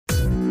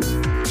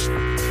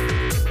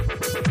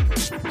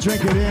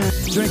Drink it in,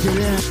 drink it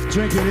in,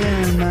 drink it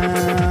in,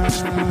 man. It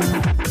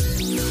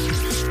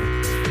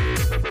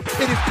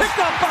is picked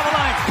up by the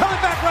Lions. Coming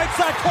back right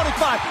side,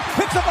 25.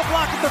 Picks up a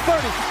block at the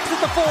 30. It's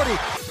at the 40.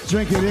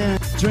 Drink it in,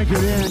 drink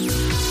it in.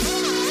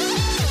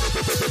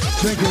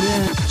 Drink it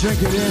in, drink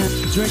it in,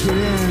 drink it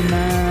in,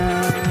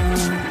 man.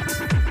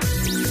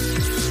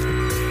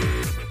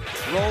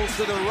 Rolls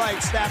to the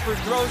right. Stafford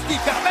throws deep.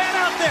 Got a man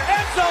out there.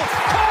 Enzo.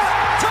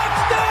 Caught.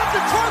 Touchdown,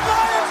 Detroit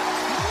Lions.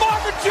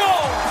 Marvin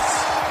Jones.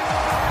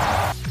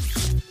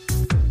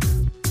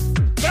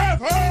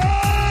 Stafford!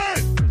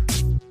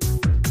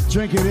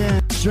 Drink it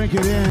in, drink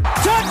it in.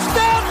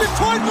 Touchdown,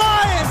 Detroit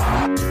Lions!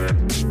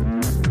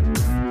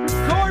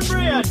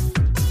 Cornbread.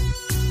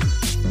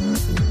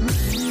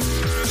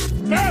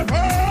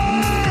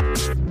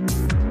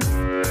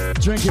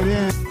 Drink it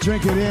in,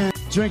 drink it in,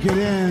 drink it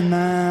in,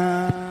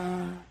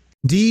 man.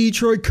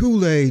 Detroit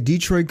Kool-Aid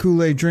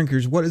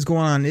drinkers, what is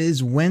going on? It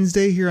is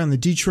Wednesday here on the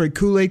Detroit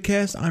Kool-Aid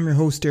cast. I'm your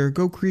host, Derek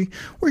Oakrey.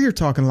 We're here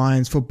talking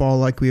Lions football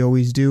like we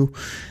always do.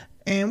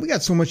 And we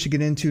got so much to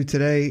get into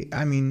today.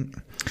 I mean,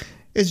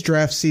 it's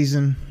draft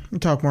season. We'll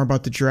talk more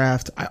about the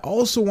draft. I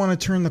also want to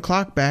turn the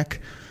clock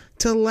back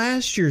to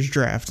last year's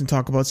draft and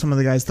talk about some of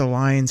the guys the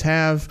Lions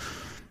have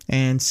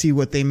and see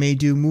what they may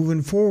do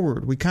moving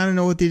forward. We kind of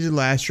know what they did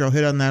last year. I'll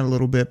hit on that a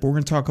little bit, but we're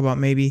going to talk about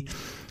maybe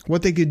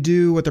what they could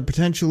do, what their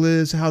potential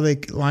is, how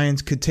the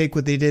Lions could take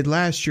what they did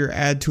last year,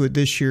 add to it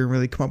this year, and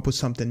really come up with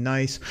something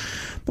nice.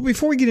 But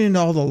before we get into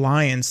all the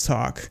Lions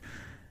talk,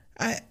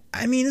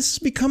 I mean, this is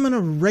becoming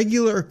a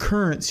regular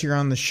occurrence here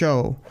on the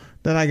show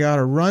that I got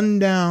to run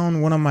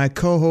down one of my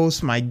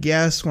co-hosts, my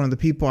guests, one of the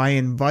people I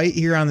invite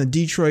here on the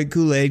Detroit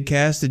Kool-Aid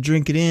cast to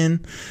drink it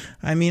in.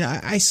 I mean,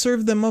 I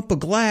serve them up a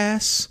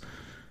glass.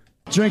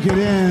 Drink it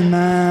in,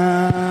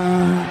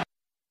 man.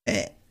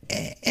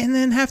 And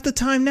then half the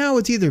time now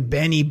it's either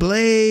Benny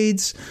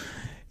Blades,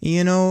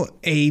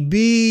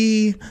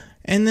 AB,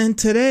 and then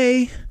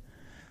today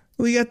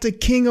we got the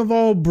king of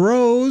all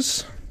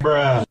bros.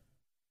 Bruh.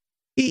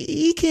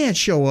 He can't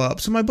show up.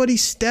 So my buddy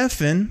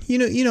Stefan, you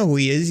know who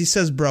he is. He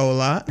says bro a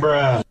lot.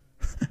 Bruh.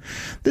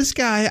 This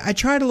guy, I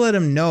try to let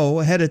him know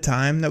ahead of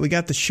time that we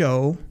got the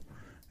show.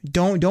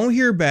 Don't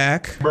hear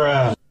back.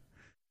 Bruh.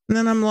 And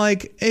then I'm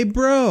like, hey,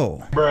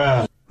 bro.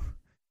 Bruh.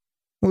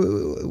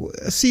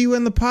 See you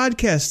in the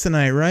podcast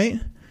tonight, right?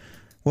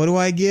 What do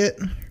I get?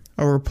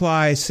 A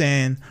reply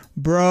saying,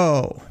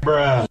 bro.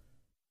 Bruh.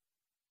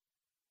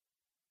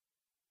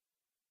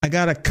 I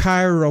got a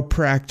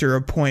chiropractor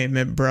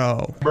appointment,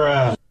 bro.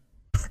 Bruh.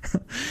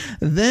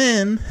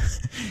 Then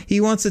he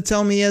wants to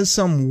tell me he has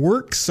some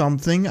work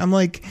something. I'm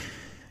like,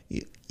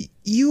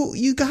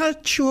 you gotta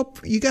show up.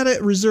 You gotta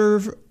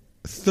reserve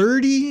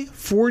 30,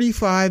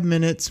 45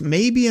 minutes,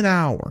 maybe an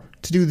hour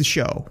to do the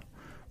show.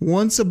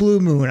 Once a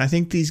blue moon. I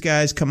think these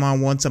guys come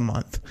on once a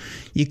month.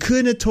 You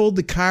couldn't have told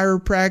the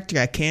chiropractor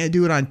I can't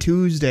do it on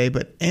Tuesday,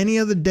 but any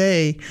other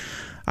day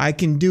I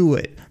can do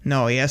it.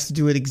 No, he has to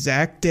do it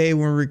exact day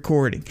when we're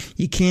recording.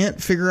 You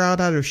can't figure out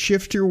how to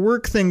shift your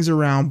work things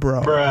around,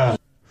 bro. Bruh.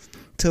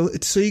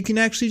 So you can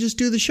actually just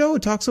do the show,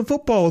 talk some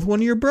football with one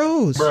of your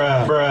bros.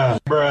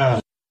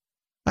 Bruh.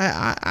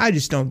 I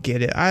just don't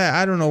get it.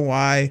 I don't know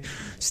why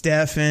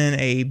Stefan,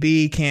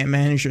 AB can't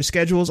manage their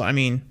schedules. I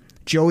mean,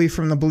 Joey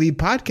from the Believe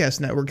Podcast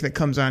Network that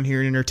comes on here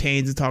and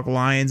entertains and talk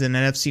Lions and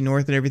NFC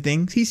North and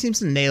everything. He seems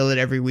to nail it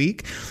every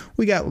week.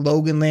 We got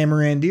Logan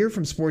Lamorandier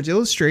from Sports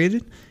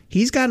Illustrated.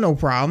 He's got no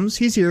problems.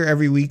 He's here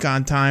every week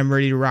on time,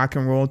 ready to rock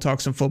and roll,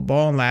 talk some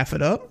football and laugh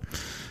it up.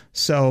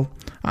 So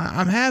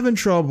I'm having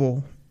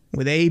trouble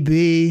with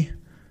AB,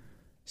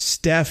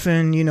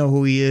 Stefan, you know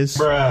who he is.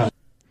 Bruh.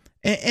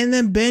 And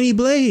then Benny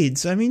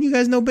Blades. I mean, you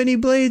guys know Benny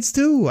Blades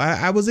too.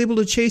 I was able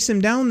to chase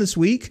him down this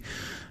week.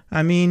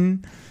 I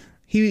mean,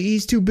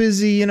 he's too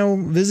busy,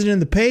 visiting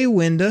the pay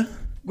window.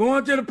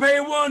 Going to the pay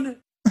window.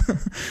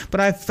 But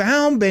I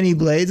found Benny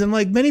Blades. I'm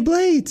like, Benny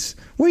Blades,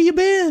 where you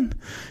been?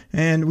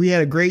 And we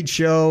had a great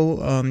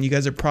show. You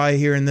guys are probably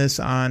hearing this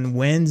on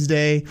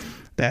Wednesday.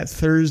 That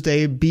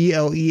Thursday,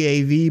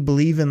 BLEAV,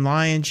 Believe in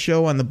Lions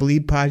show on the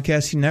Believe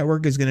Podcasting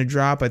Network is going to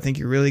drop. I think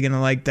you're really going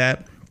to like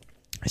that.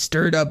 I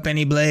stirred up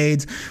Benny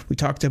Blades. We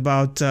talked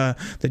about the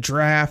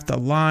draft, the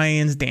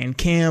Lions, Dan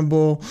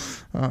Campbell,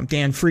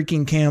 Dan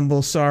freaking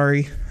Campbell.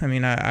 Sorry. I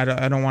mean, I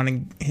don't want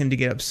him to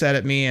get upset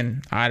at me,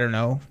 and I don't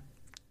know,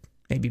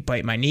 maybe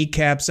bite my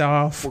kneecaps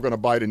off. We're going to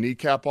bite a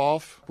kneecap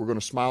off. We're going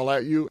to smile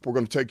at you. We're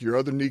going to take your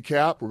other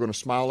kneecap. We're going to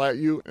smile at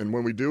you. And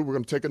when we do, we're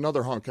going to take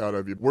another hunk out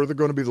of you. We're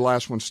going to be the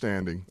last one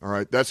standing. All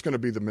right. That's going to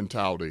be the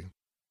mentality.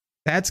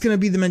 That's going to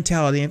be the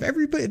mentality.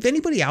 If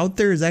anybody out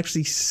there is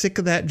actually sick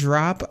of that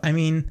drop, I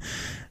mean,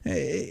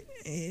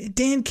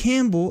 Dan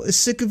Campbell is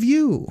sick of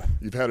you.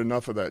 You've had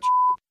enough of that.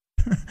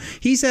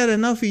 He's had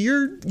enough of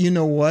your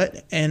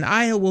you-know-what, and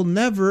I will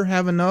never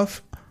have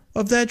enough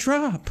of that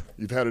drop.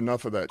 You've had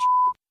enough of that.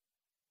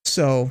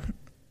 So,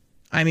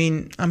 I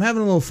mean, I'm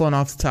having a little fun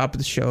off the top of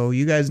the show.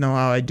 You guys know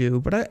how I do,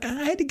 but I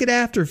had to get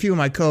after a few of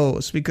my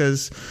co-hosts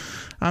because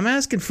I'm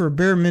asking for a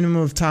bare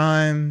minimum of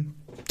time.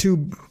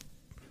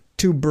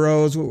 Two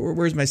bros.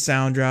 Where's my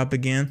sound drop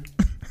again?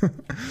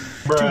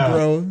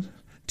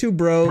 Two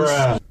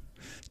bros.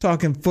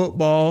 Talking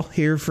football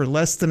here for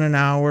less than an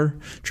hour,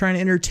 trying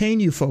to entertain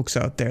you folks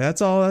out there.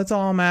 That's all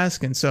I'm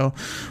asking. So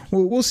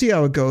we'll see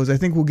how it goes. I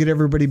think we'll get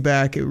everybody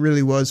back. It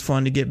really was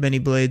fun to get Benny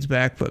Blades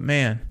back, but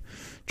man,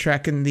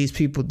 tracking these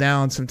people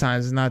down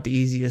sometimes is not the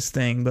easiest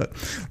thing. But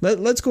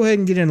let's go ahead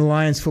and get into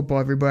Lions football,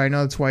 everybody. I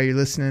know that's why you're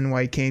listening,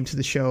 why you came to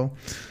the show.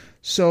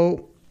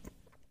 So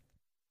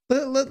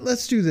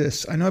let's do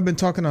this. I know I've been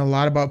talking a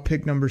lot about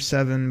pick number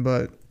 7,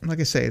 but like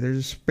I say,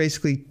 there's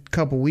basically a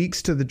couple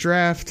weeks to the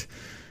draft.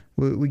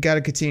 We got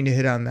to continue to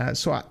hit on that.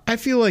 So I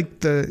feel like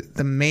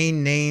the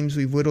main names,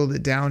 we've whittled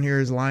it down here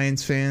as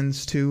Lions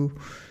fans too,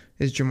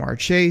 is Ja'Marr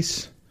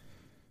Chase,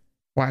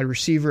 wide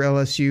receiver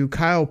LSU,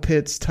 Kyle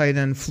Pitts, tight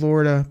end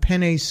Florida,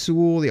 Penei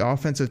Sewell, the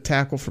offensive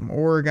tackle from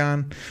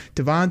Oregon,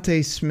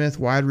 Devontae Smith,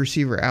 wide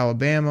receiver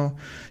Alabama,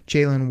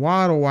 Jalen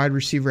Waddle, wide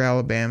receiver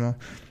Alabama,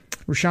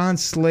 Rashawn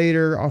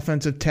Slater,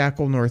 offensive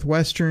tackle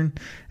Northwestern,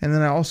 and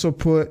then I also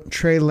put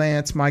Trey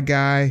Lance, my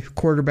guy,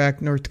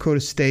 quarterback North Dakota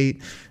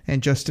State,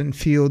 and Justin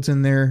Fields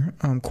in there,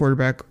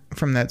 quarterback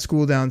from that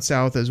school down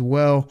south as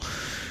well.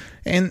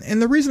 And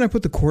the reason I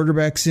put the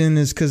quarterbacks in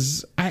is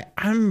because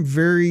I'm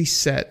very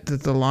set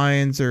that the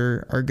Lions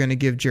are going to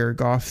give Jared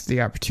Goff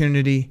the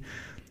opportunity,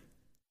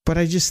 but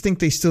I just think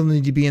they still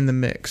need to be in the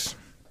mix.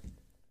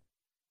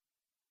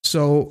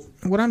 So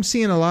what I'm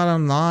seeing a lot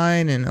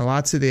online and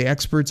lots of the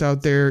experts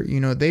out there,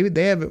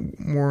 they have it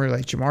more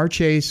like Ja'Marr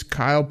Chase,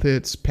 Kyle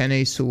Pitts,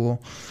 Penei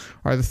Sewell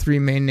are the 3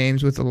 main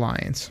names with the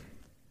Lions.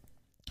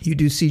 You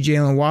do see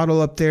Jalen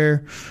Waddle up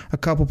there, a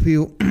couple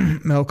people,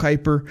 Mel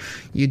Kiper.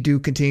 You do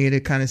continue to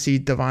kind of see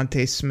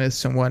Devontae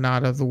Smiths and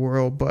whatnot of the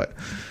world, but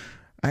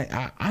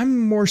I'm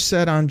more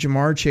set on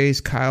Ja'Marr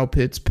Chase, Kyle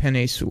Pitts,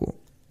 Penei Sewell.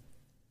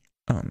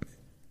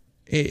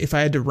 If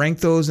I had to rank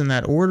those in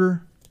that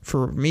order,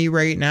 for me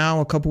right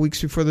now, a couple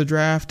weeks before the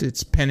draft,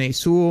 it's Penei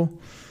Sewell,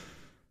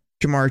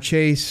 Ja'Marr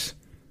Chase.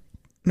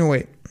 No,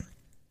 wait.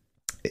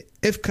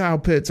 If Kyle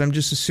Pitts, I'm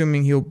just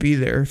assuming he'll be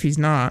there. If he's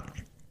not,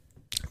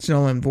 it's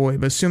null and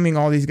void. But assuming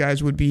all these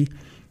guys would be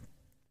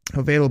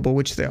available,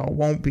 which they all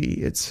won't be,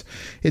 it's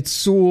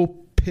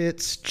Sewell,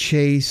 Pitts,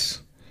 Chase,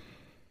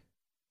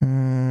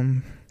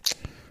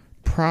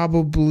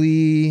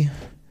 probably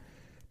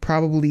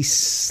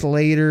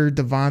Slater,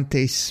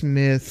 Devontae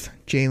Smith,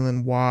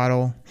 Jalen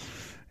Waddle.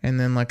 And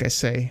then, like I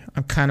say,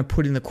 I'm kind of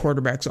putting the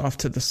quarterbacks off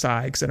to the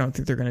side because I don't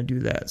think they're going to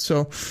do that.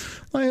 So,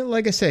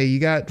 like I say, you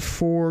got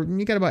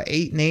about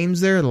 8 names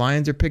there. The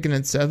Lions are picking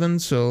at 7,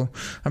 so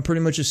I'm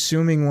pretty much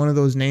assuming one of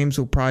those names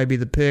will probably be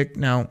the pick.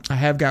 Now, I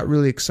have got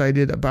really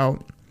excited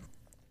about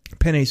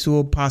Penei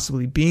Sewell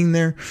possibly being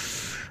there.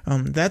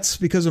 That's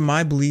because of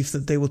my belief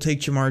that they will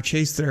take Ja'Marr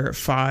Chase there at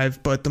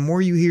 5. But the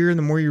more you hear and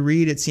the more you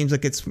read, it seems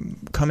like it's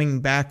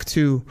coming back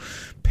to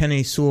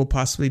Penei Sewell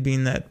possibly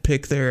being that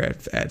pick there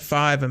at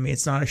 5. I mean,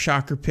 it's not a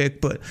shocker pick,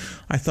 but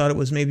I thought it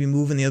was maybe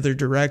moving the other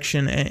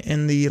direction.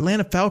 And the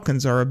Atlanta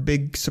Falcons are a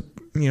big,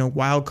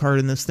 wild card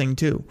in this thing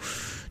too.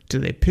 Do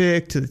they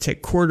pick? Do they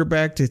take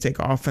quarterback? Do they take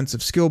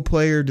offensive skill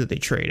player? Do they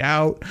trade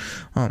out?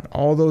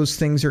 All those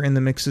things are in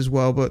the mix as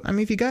well. But I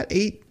mean, if you got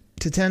 8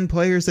 to 10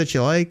 players that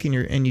you like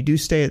and you do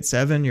stay at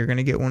 7, you're going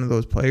to get one of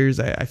those players.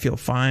 I feel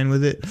fine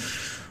with it.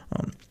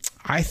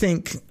 I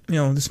think,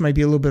 this might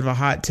be a little bit of a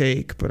hot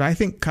take, but I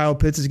think Kyle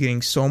Pitts is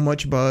getting so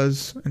much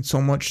buzz and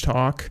so much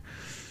talk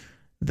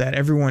that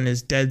everyone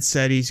is dead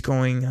set he's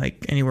going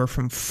like anywhere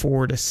from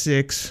 4 to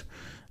 6.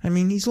 I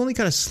mean, he's only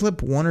got to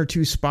slip 1 or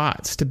 2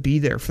 spots to be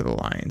there for the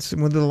Lions.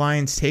 And would the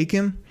Lions take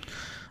him?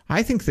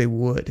 I think they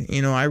would.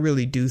 I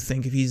really do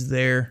think if he's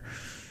there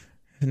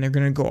and they're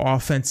going to go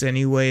offense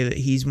anyway, that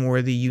he's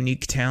more the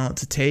unique talent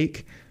to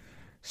take.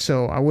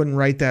 So I wouldn't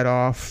write that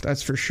off,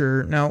 that's for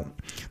sure. Now,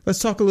 let's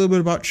talk a little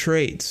bit about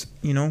trades.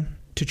 To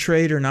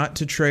trade or not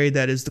to trade,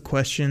 that is the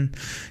question.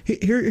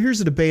 Here's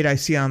a debate I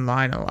see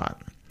online a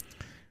lot.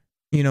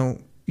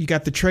 You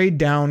got the trade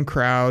down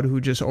crowd who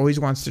just always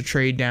wants to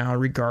trade down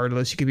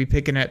regardless. You could be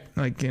picking at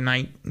like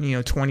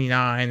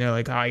 29. They're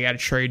like, oh, you got to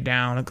trade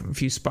down a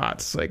few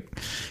spots. Like,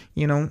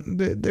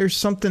 there's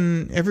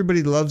something,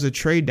 everybody loves a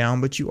trade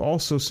down, but you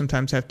also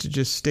sometimes have to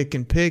just stick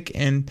and pick.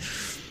 And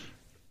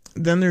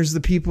then there's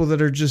the people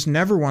that are just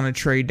never want to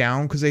trade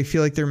down because they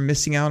feel like they're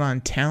missing out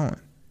on talent.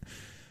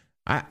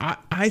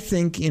 I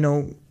think,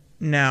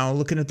 now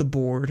looking at the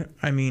board,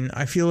 I mean,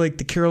 I feel like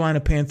the Carolina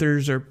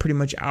Panthers are pretty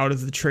much out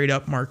of the trade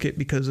up market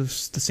because of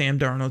the Sam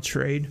Darnold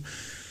trade.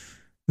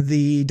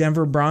 The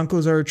Denver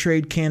Broncos are a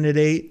trade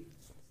candidate.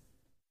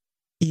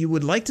 You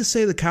would like to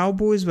say the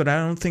Cowboys, but I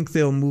don't think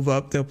they'll move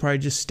up. They'll probably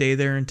just stay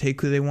there and take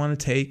who they want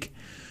to take.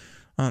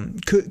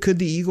 Could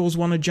the Eagles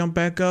want to jump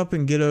back up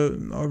and get a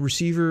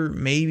receiver?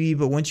 Maybe,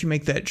 but once you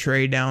make that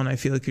trade down, I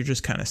feel like you're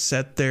just kind of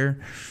set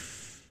there.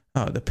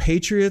 The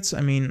Patriots,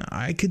 I mean,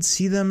 I could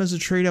see them as a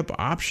trade-up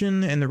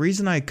option, and the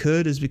reason I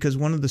could is because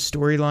one of the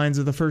storylines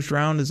of the first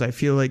round is I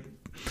feel like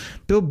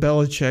Bill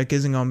Belichick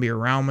isn't going to be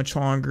around much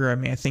longer. I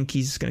mean, I think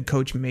he's going to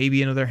coach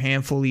maybe another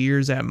handful of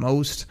years at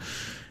most.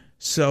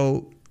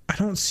 So I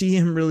don't see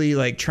him really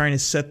like trying to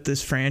set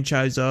this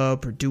franchise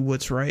up or do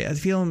what's right. I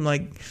feel him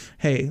like,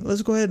 hey,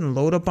 let's go ahead and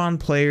load up on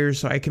players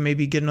so I can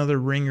maybe get another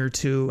ring or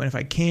two. And if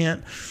I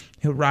can't,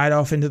 he'll ride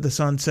off into the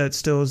sunset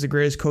still as the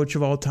greatest coach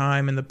of all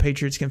time, and the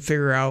Patriots can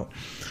figure out,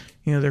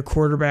 their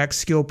quarterback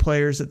skill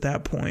players at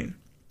that point.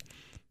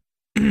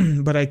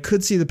 But I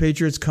could see the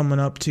Patriots coming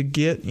up to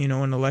get, an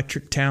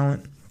electric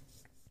talent,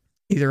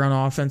 either on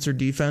offense or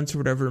defense or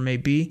whatever it may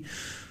be.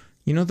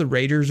 The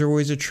Raiders are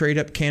always a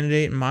trade-up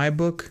candidate in my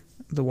book.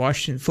 The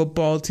Washington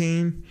football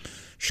team,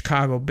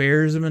 Chicago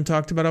Bears have been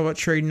talked about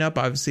trading up.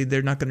 Obviously,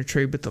 they're not going to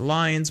trade with the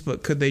Lions,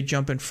 but could they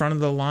jump in front of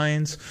the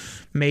Lions?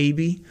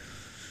 Maybe.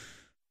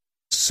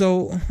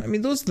 So,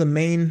 those are the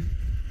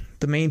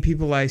main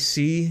people I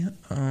see,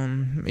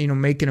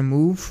 making a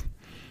move.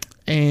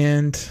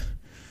 And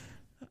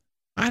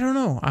I don't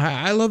know.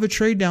 I love a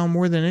trade down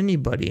more than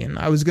anybody. And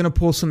I was going to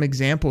pull some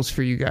examples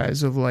for you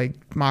guys of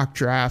like mock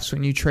drafts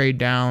when you trade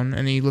down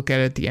and then you look at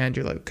it at the end,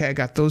 you're like, okay, I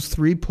got those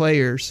 3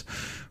 players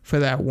for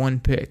that one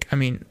pick.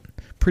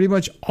 Pretty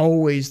much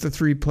always the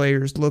 3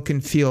 players look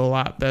and feel a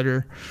lot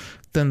better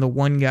than the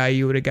one guy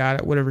you would have got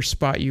at whatever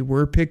spot you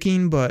were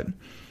picking. But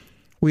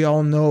we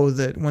all know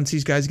that once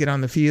these guys get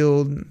on the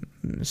field,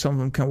 some of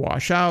them can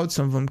wash out,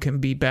 some of them can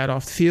be bad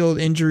off the field,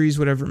 injuries,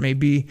 whatever it may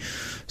be.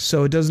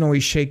 So it doesn't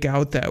always shake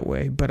out that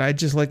way. But I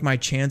just like my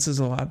chances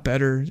a lot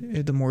better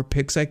the more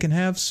picks I can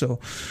have. So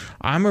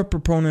I'm a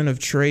proponent of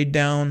trade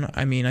down.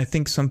 I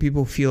think some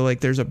people feel like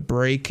there's a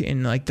break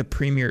in like the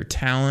premier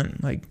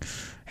talent. Like,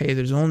 hey,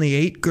 there's only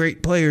 8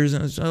 great players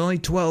and there's only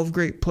 12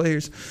 great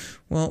players.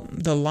 Well,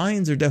 the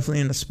Lions are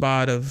definitely in a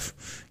spot of,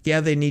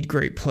 they need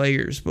great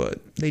players, but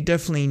they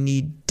definitely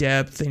need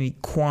depth. They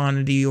need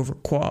quantity over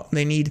quality.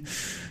 They need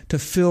to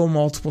fill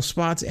multiple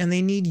spots, and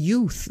they need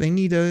youth. They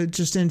need to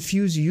just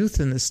infuse youth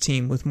in this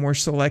team with more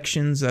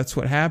selections. That's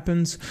what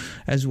happens,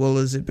 as well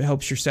as it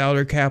helps your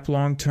salary cap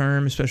long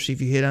term, especially if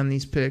you hit on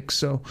these picks.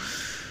 So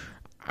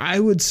I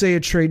would say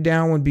a trade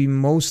down would be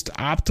most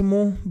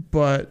optimal,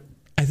 but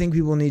I think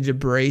people need to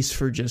brace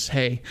for just,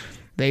 hey,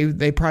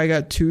 They probably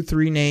got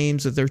 2-3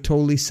 names that they're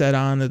totally set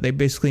on, that they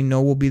basically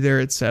know will be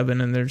there at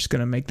 7, and they're just going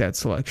to make that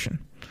selection.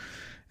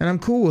 And I'm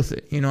cool with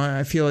it.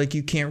 I feel like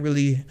you can't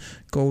really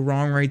go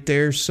wrong right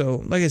there.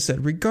 So, like I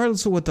said,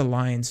 regardless of what the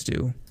Lions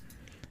do,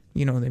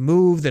 they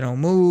move, they don't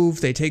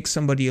move, they take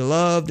somebody you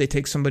love, they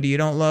take somebody you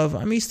don't love.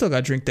 You still got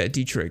to drink that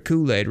Detroit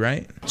Kool-Aid,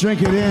 right?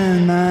 Drink it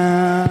in,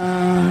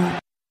 man.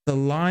 The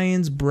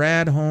Lions,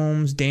 Brad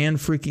Holmes, Dan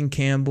freaking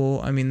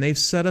Campbell, they've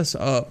set us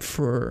up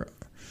for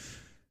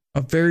a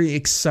very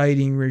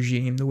exciting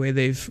regime, the way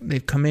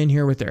they've come in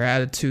here with their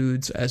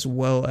attitudes, as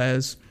well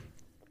as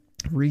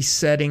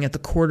resetting at the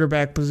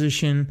quarterback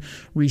position,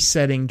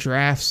 resetting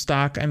draft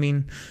stock.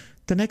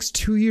 The next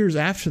 2 years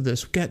after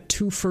this, we've got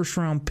 2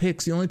 first-round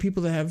picks. The only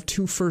people that have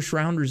 2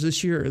 first-rounders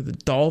this year are the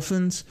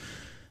Dolphins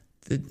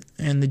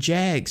and the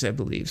Jags, I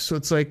believe. So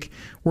it's like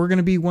we're going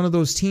to be one of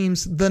those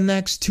teams the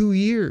next 2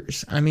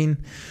 years.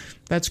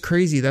 That's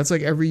crazy. That's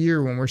like every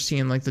year when we're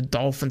seeing like the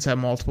Dolphins have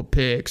multiple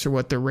picks or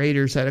what the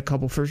Raiders had a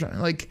couple first round.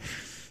 Like,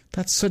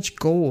 that's such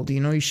gold.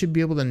 You should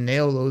be able to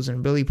nail those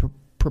and really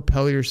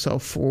propel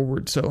yourself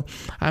forward. So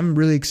I'm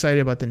really excited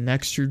about the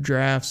next year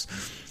drafts.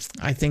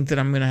 I think that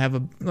I'm going to have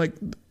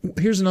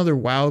here's another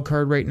wild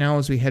card right now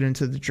as we head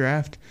into the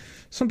draft.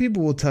 Some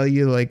people will tell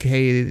you like,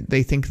 hey,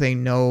 they think they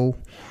know,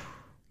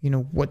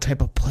 what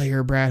type of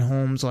player Brad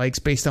Holmes likes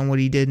based on what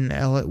he did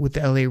with the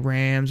LA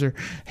Rams, or,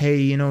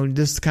 hey,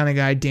 this is the kind of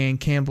guy Dan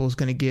Campbell is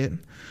going to get.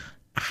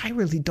 I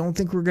really don't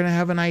think we're going to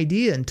have an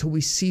idea until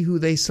we see who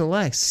they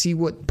select, see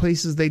what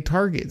places they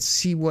target,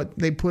 see what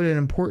they put an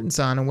importance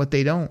on and what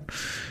they don't.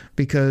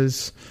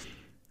 Because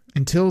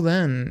until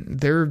then,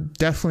 they're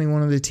definitely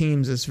one of the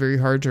teams that's very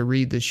hard to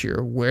read this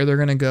year, where they're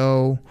going to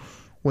go,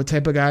 what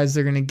type of guys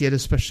they're going to get,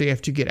 especially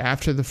after you get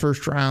after the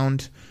first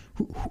round.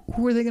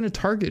 Who are they going to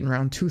target in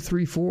round 2,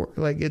 3, 4?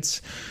 Like,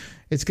 it's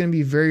going to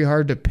be very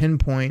hard to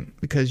pinpoint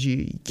because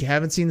you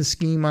haven't seen the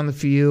scheme on the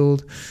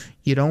field.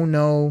 You don't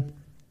know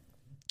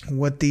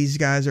what these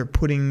guys are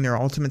putting their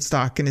ultimate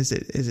stock in. Is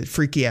it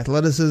freaky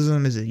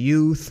athleticism? Is it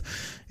youth?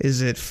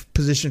 Is it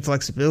position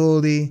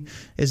flexibility?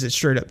 Is it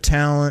straight up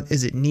talent?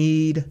 Is it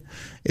need?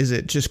 Is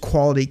it just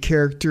quality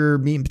character,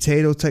 meat and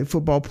potato type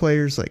football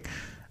players? Like,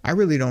 I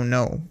really don't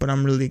know, but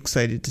I'm really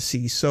excited to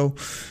see. So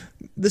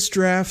this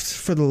draft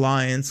for the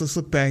Lions, let's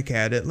look back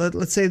at it.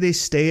 Let's say they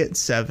stay at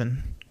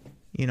 7.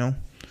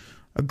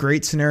 A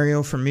great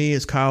scenario for me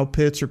is Kyle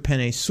Pitts or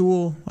Penei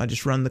Sewell. I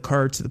just run the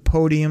card to the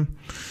podium.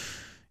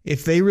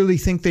 If they really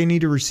think they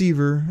need a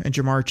receiver and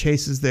Jamar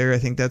Chase is there, I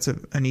think that's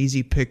an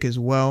easy pick as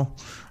well.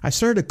 I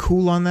started to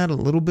cool on that a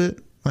little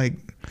bit.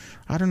 Like,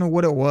 I don't know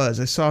what it was.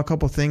 I saw a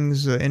couple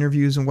things,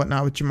 interviews and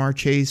whatnot with Jamar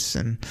Chase,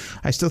 and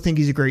I still think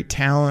he's a great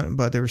talent,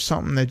 but there was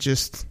something that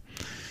just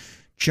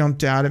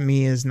jumped out at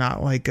me as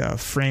not like a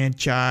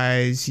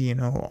franchise,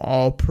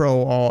 all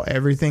pro, all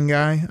everything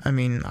guy.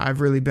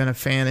 I've really been a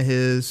fan of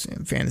his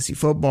in fantasy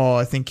football.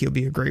 I think he'll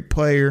be a great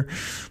player,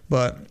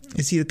 but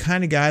is he the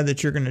kind of guy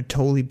that you're going to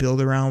totally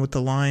build around with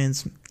the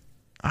Lions?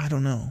 I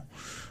don't know.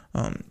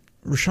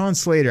 Rashawn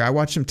Slater, I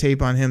watched some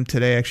tape on him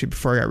today, actually,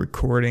 before I got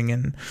recording.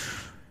 And,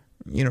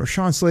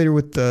 Rashawn Slater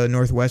with the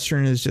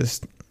Northwestern is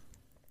just,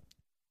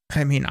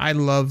 I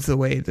love the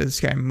way this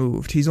guy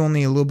moved. He's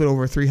only a little bit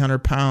over 300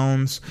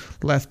 pounds,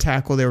 left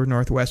tackle there with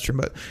Northwestern,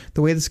 but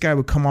the way this guy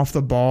would come off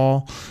the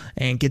ball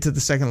and get to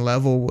the second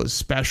level was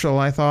special,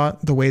 I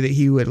thought. The way that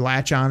he would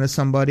latch onto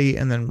somebody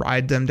and then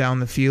ride them down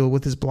the field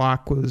with his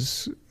block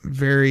was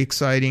very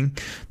exciting.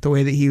 The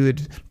way that he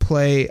would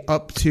play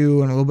up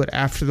to and a little bit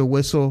after the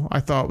whistle,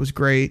 I thought was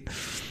great.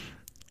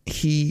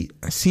 He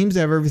seems to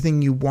have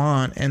everything you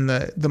want, and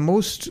the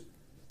most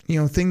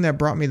thing that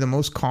brought me the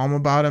most calm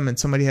about him, and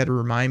somebody had to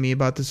remind me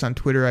about this on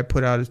Twitter. I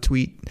put out a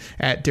tweet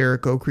at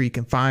Derek Oakrey. You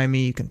can find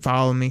me. You can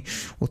follow me.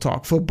 We'll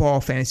talk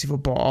football, fantasy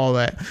football, all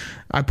that.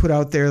 I put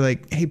out there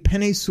like, hey,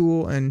 Penei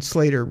Sewell and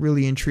Slater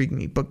really intrigue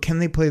me, but can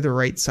they play the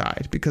right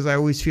side? Because I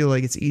always feel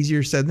like it's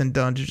easier said than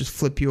done to just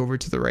flip you over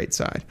to the right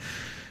side.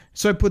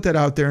 So I put that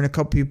out there, and a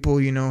couple people,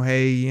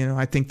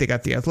 I think they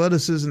got the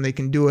athleticism, they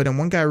can do it. And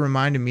one guy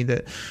reminded me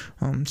that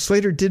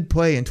Slater did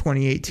play in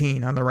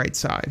 2018 on the right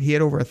side. He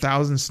had over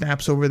 1,000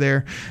 snaps over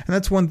there, and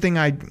that's one thing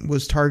I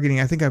was targeting.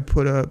 I think I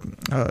put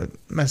a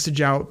message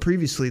out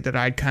previously that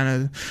I'd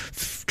kind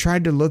of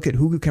tried to look at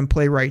who can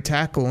play right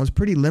tackle, and it was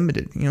pretty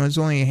limited. There's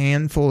only a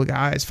handful of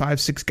guys,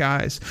 5-6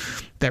 guys,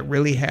 that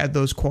really had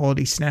those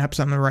quality snaps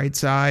on the right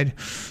side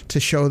to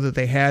show that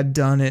they had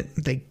done it.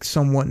 They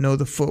somewhat know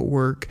the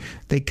footwork.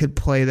 They could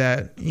play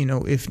that,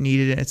 if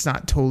needed, and it's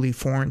not totally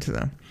foreign to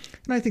them.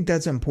 And I think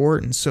that's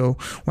important. So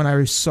when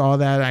I saw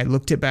that, I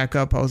looked it back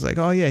up. I was like,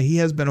 oh yeah, he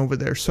has been over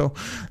there. So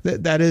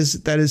that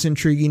is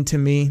intriguing to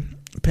me.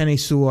 Penei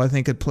Sewell, I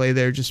think, could play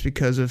there just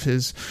because of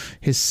his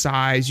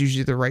size.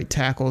 Usually the right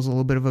tackle is a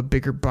little bit of a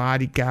bigger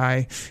body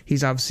guy.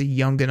 He's obviously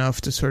young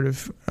enough to sort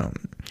of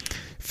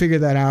figure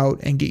that out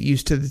and get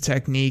used to the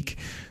technique.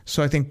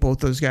 So I think both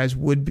those guys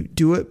would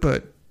do it.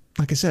 But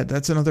like I said,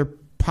 that's another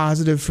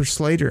positive for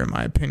Slater, in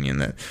my opinion,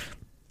 that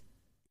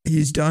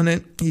he's done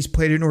it. He's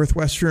played at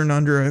Northwestern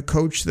under a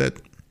coach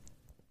that,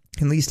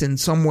 at least in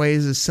some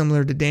ways, is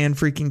similar to Dan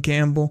freaking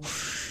Campbell.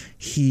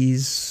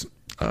 He's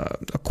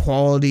a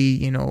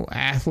quality,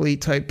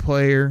 athlete type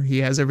player. He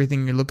has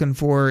everything you're looking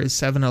for. Is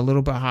 7 a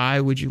little bit high?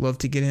 Would you love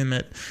to get him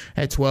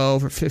at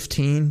 12 or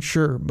 15?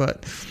 Sure,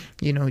 but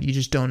you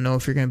just don't know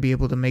if you're going to be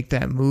able to make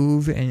that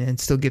move and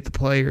still get the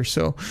player.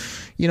 So,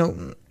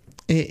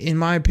 in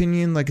my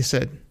opinion, like I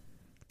said,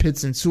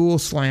 Pitts and Sewell,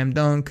 slam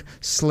dunk.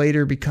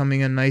 Slater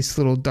becoming a nice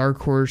little dark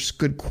horse,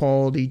 good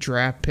quality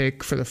draft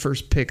pick for the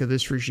first pick of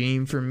this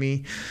regime for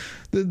me.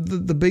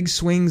 The big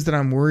swings that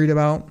I'm worried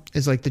about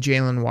is like the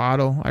Jalen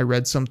Waddle. I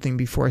read something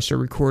before I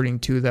started recording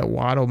too that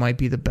Waddle might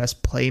be the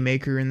best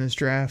playmaker in this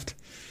draft.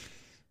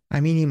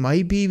 He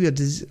might be,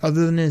 but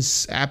other than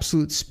his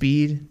absolute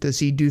speed, does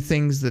he do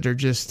things that are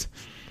just,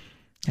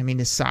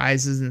 his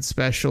size isn't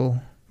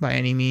special by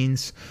any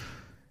means.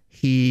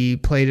 He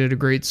played at a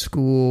great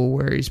school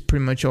where he's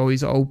pretty much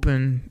always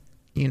open.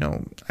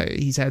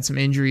 He's had some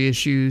injury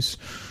issues.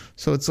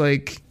 So it's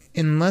like,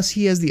 unless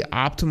he has the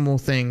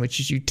optimal thing, which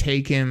is you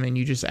take him and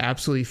you just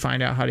absolutely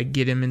find out how to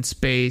get him in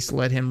space,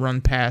 let him run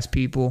past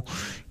people,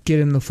 get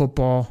him the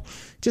football,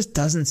 just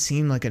doesn't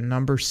seem like a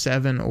number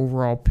 7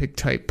 overall pick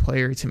type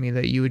player to me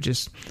that you would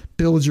just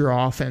build your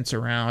offense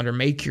around or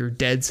make your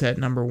dead set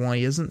number 1.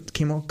 He doesn't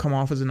come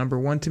off as a number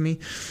 1 to me.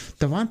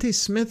 Devontae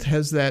Smith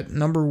has that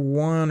number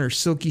 1 or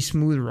silky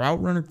smooth route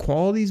runner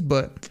qualities,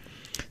 but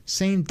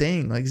same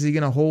thing. Like, is he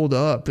going to hold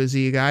up? Is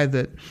he a guy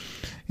that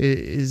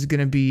is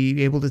going to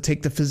be able to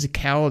take the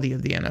physicality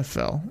of the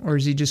NFL? Or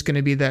is he just going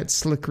to be that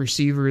slick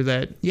receiver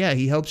that, yeah,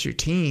 he helps your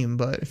team,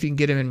 but if you can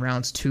get him in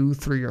rounds 2,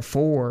 3, or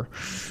 4,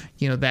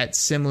 that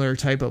similar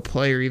type of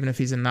player, even if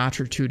he's a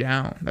notch or 2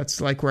 down. That's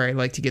like where I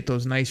like to get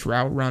those nice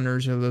route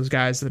runners or those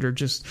guys that are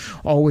just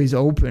always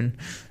open,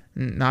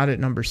 not at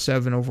number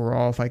 7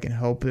 overall if I can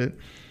help it.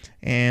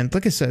 And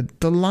like I said,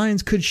 the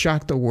Lions could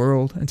shock the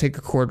world and take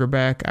a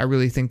quarterback. I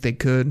really think they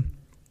could.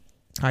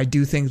 I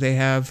do think they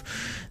have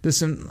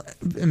this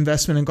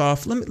investment in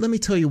Goff. Let me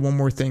tell you one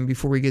more thing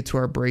before we get to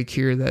our break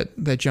here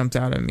that jumped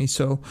out at me.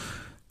 So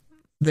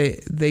they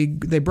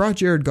brought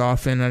Jared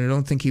Goff in, and I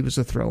don't think he was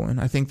a throw-in.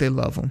 I think they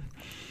love him.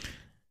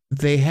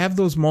 They have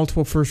those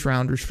multiple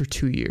first-rounders for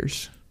 2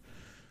 years.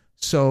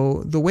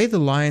 So the way the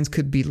Lions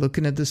could be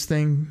looking at this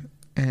thing,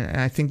 and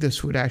I think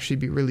this would actually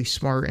be really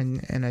smart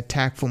and a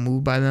tactful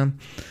move by them,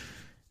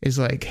 is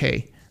like,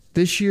 hey,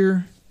 this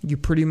year you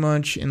pretty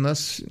much,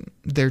 unless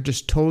they're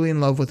just totally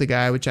in love with the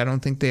guy, which I don't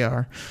think they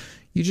are,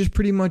 you just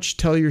pretty much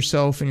tell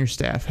yourself and your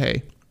staff,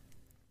 hey,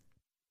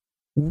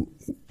 we're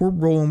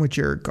rolling with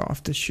Jared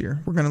Goff this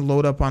year. We're going to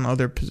load up on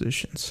other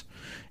positions.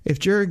 If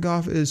Jared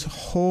Goff is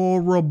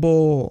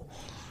horrible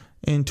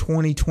in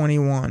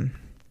 2021,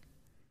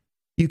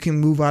 you can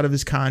move out of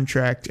his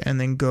contract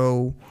and then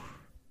go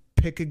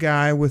pick a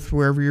guy with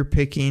wherever you're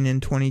picking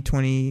in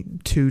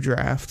 2022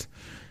 draft.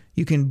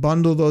 You can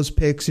bundle those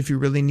picks if you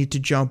really need to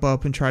jump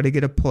up and try to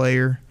get a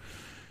player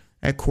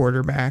at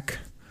quarterback.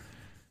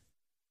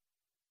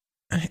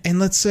 and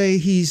let's say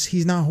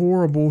he's not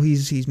horrible.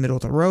 He's middle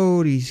of the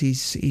road.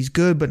 He's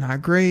good, but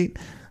not great.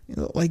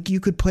 Like, you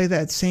could play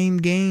that same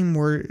game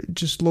where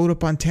just load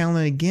up on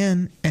talent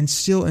again, and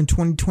still in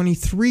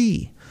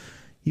 2023,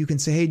 you can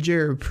say, hey,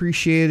 Jared,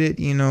 appreciate it.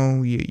 You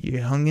know,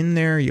 you hung in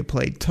there. You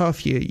played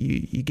tough.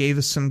 You gave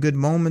us some good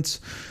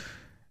moments.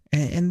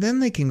 And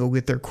then they can go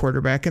get their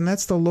quarterback, and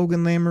that's the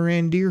Logan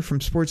Lamorandier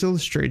from Sports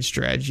Illustrated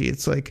strategy.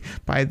 It's like,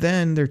 by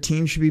then, their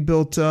team should be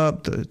built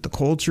up. The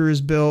culture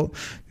is built.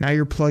 Now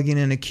you're plugging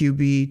in a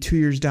QB 2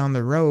 years down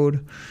the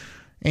road,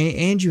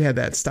 and you had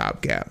that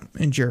stopgap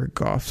in Jared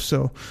Goff.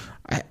 So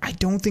I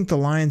don't think the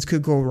Lions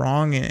could go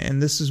wrong, and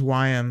this is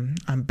why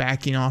I'm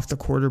backing off the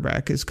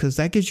quarterback, is because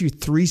that gives you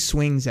 3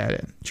 swings at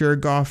it.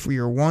 Jared Goff,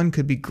 year 1,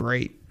 could be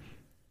great.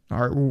 All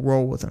right, we'll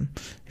roll with him.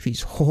 If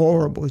he's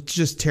horrible, it's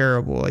just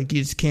terrible. Like,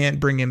 you just can't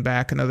bring him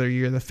back another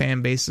year. The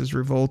fan base is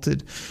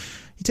revolted.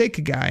 You take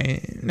a guy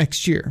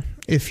next year.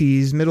 If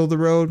he's middle of the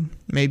road,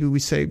 maybe we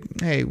say,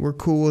 hey, we're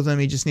cool with him.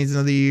 He just needs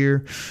another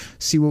year.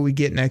 See what we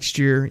get next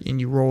year,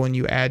 and you roll and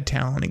you add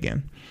talent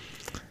again.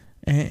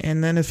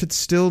 And then if it's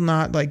still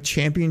not like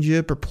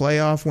championship or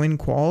playoff win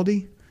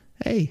quality,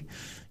 hey,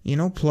 you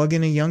know, plug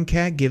in a young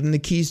cat, give him the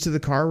keys to the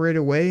car right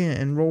away,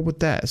 and roll with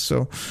that.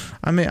 So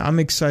I'm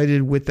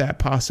excited with that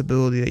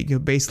possibility that you can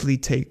basically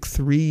take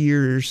 3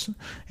 years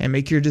and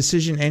make your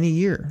decision any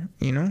year.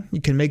 You know, you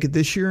can make it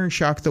this year and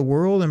shock the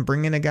world and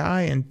bring in a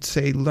guy and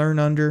say, learn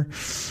under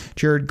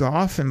Jared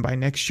Goff, and by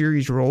next year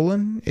he's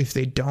rolling. If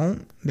they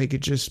don't, they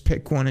could just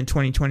pick one in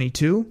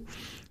 2022.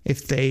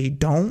 If they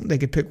don't, they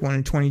could pick one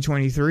in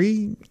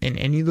 2023. In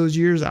any of those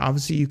years,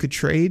 obviously, you could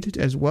trade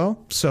as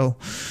well. So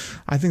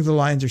I think the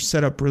Lions are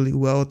set up really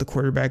well at the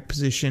quarterback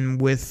position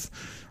with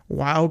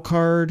wild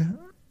card,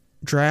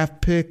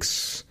 draft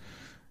picks,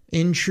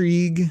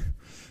 intrigue,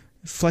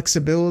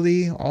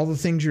 flexibility, all the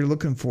things you're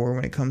looking for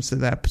when it comes to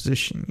that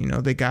position. You know,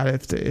 they got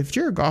if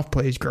Jared Goff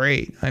plays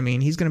great, I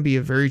mean, he's going to be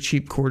a very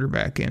cheap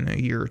quarterback in a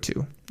year or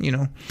two, you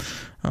know.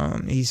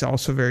 He's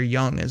also very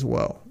young as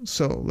well.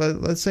 So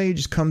let's say he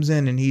just comes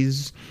in and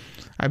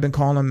I've been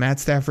calling him Matt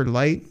Stafford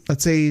light.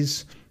 Let's say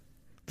he's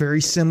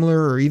very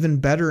similar or even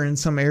better in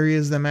some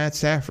areas than Matt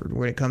Stafford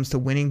when it comes to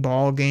winning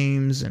ball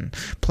games and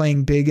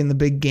playing big in the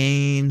big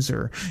games,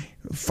 or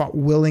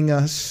willing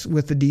us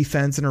with the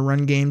defense and a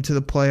run game to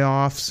the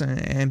playoffs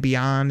and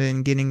beyond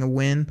and getting a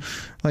win.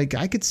 Like,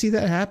 I could see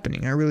that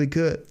happening. I really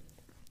could.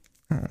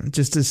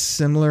 Just as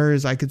similar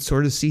as I could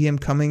sort of see him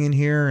coming in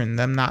here and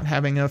them not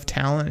having enough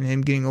talent and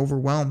him getting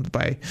overwhelmed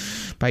by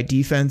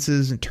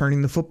defenses and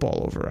turning the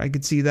football over. I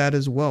could see that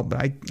as well.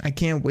 But I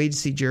can't wait to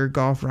see Jared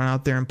Goff run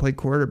out there and play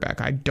quarterback.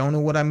 I don't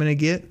know what I'm going to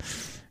get,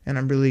 and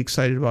I'm really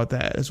excited about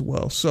that as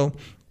well. So,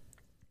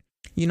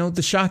 you know,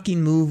 the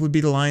shocking move would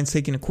be the Lions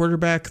taking a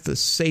quarterback. The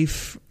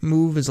safe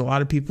move is a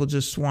lot of people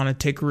just want to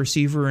take a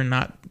receiver and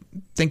not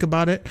think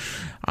about it.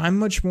 I'm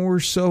much more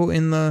so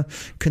in the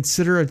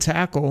consider a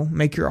tackle,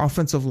 make your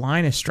offensive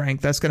line a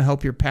strength. That's going to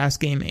help your pass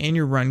game and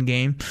your run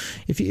game.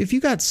 If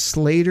you got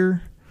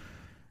Slater,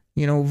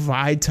 you know,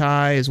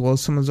 Vaitai, as well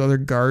as some of those other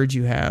guards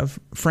you have,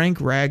 Frank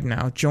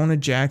Ragnow, Jonah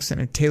Jackson,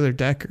 and Taylor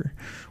Decker,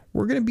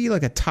 we're going to be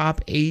like a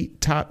top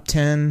 8, top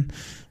 10,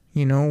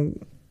 you know,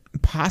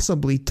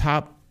 possibly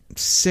top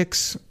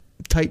 6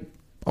 type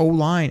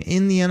O-line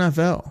in the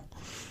NFL.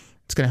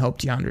 It's going to help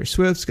DeAndre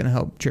Swift. It's going to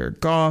help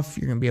Jared Goff.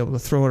 You're going to be able to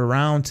throw it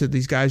around to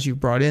these guys you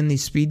brought in,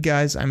 these speed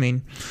guys. I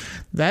mean,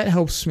 that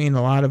helps me in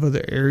a lot of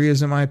other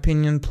areas, in my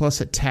opinion.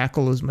 Plus, a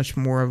tackle is much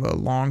more of a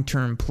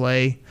long-term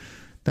play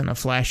than a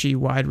flashy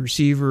wide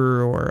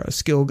receiver or a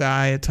skill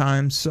guy at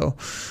times. So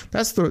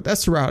that's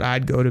the route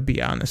I'd go, to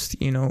be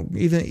honest. You know,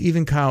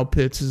 even Kyle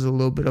Pitts is a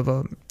little bit of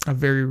a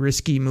very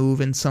risky move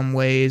in some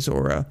ways,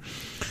 or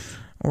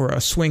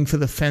a swing for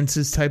the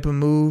fences type of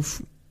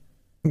move.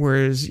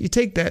 Whereas you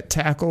take that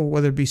tackle,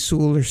 whether it be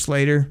Sewell or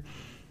Slater,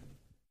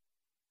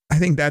 I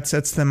think that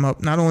sets them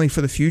up not only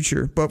for the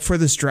future, but for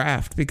this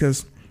draft.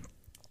 Because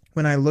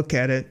when I look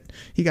at it,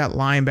 you got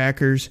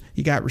linebackers,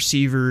 you got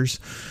receivers,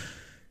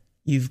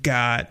 you've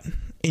got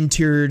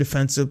interior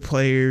defensive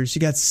players,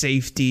 you got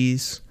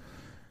safeties,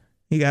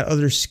 you got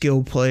other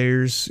skill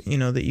players, you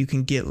know, that you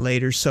can get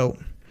later. So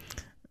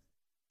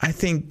I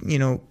think, you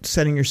know,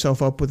 setting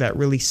yourself up with that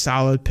really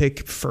solid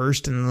pick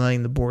first and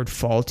letting the board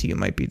fall to you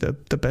might be the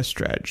best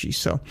strategy.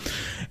 So,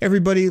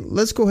 everybody,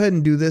 let's go ahead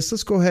and do this.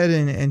 Let's go ahead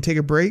and take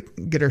a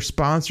break, get our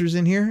sponsors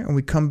in here, and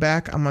we come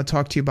back. I'm going to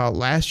talk to you about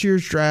last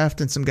year's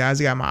draft and some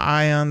guys I got my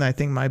eye on that I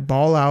think might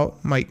ball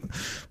out, might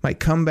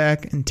come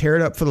back and tear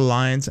it up for the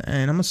Lions,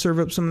 and I'm going to serve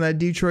up some of that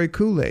Detroit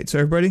Kool-Aid. So,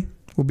 everybody,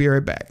 we'll be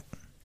right back.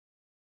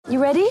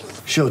 You ready?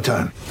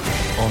 Showtime.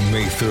 On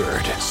May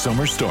 3rd,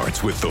 summer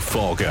starts with The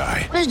Fall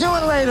Guy. Let's do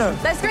it later.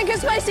 Let's drink a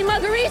spicy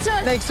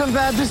margarita. Make some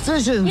bad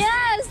decisions.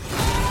 Yes!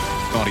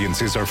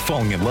 Audiences are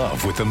falling in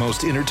love with the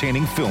most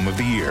entertaining film of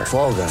the year.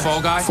 Fall guy.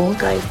 Fall guy? Fall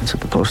guy. That's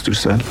what the poster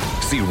said.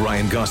 See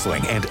Ryan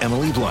Gosling and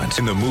Emily Blunt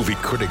in the movie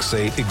critics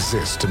say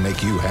exists to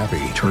make you happy.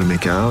 Trying to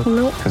make it out?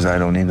 Nope. Because I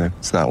don't either.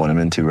 It's not what I'm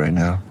into right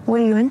now.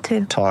 What are you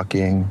into?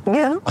 Talking.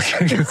 Yeah.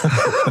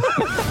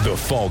 The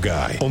Fall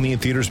Guy. Only in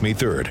theaters May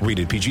 3rd.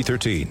 Rated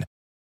PG-13.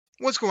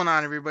 What's going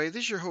on, everybody?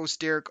 This is your host,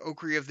 Derek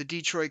Oakrey of the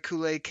Detroit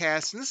Kool-Aid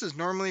Cast, and this is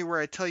normally where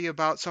I tell you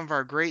about some of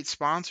our great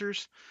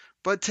sponsors.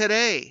 But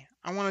today,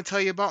 I want to tell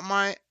you about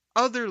my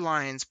other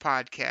Lions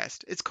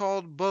podcast. It's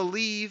called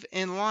Believe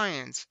in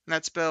Lions, and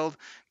that's spelled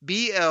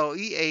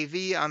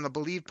B-L-E-A-V on the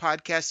Believe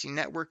Podcasting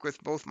Network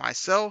with both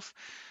myself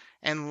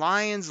and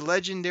Lions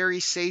legendary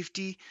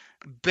safety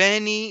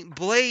Benny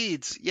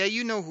Blades. Yeah,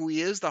 you know who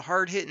he is, the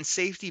hard-hitting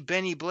safety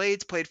Benny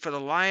Blades. Played for the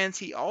Lions.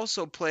 He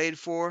also played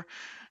for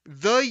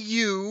the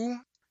U.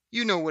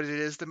 You know what it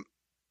is, the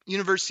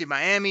University of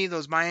Miami,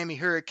 those Miami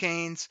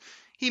Hurricanes.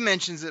 He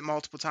mentions it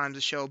multiple times on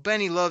the show.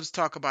 Benny loves to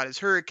talk about his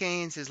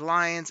Hurricanes, his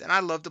Lions, and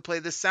I love to play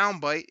this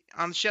soundbite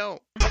on the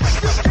show.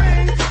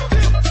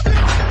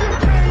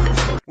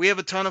 We have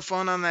a ton of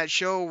fun on that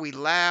show. We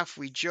laugh,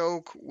 we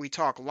joke, we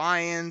talk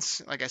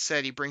Lions. Like I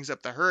said, he brings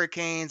up the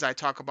Hurricanes. I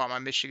talk about my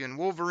Michigan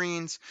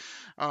Wolverines.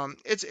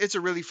 It's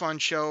a really fun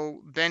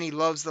show. Benny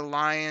loves the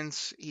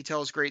Lions. He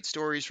tells great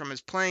stories from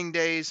his playing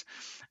days,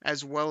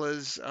 as well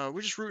as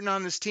we're just rooting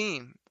on this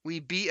team. We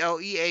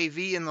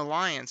BLEAV in the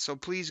Lions. So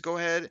please go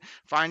ahead,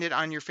 find it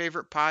on your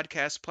favorite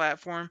podcast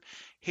platform.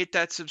 Hit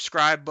that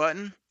subscribe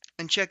button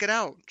and check it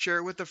out. Share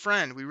it with a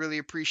friend. We really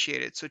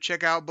appreciate it. So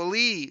check out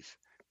Believe,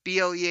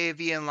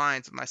 BLEAV in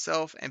Lions with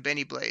myself and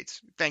Benny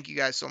Blades. Thank you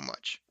guys so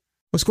much.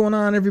 What's going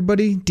on,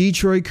 everybody?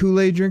 Detroit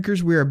Kool-Aid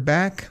drinkers, we are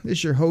back. This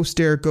is your host,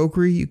 Derek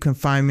Oakrey. You can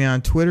find me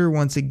on Twitter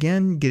once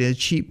again. Get a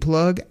cheap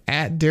plug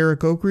at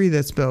Derek Oakrey.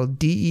 That's spelled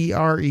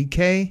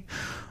DEREK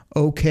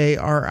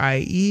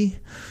OKRIE.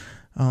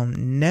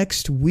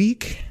 Next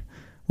week,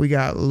 we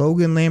got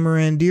Logan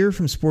Lamorandier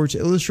from Sports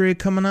Illustrated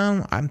coming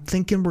on. I'm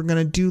thinking we're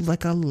going to do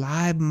like a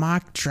live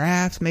mock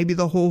draft, maybe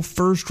the whole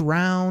first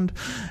round,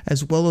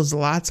 as well as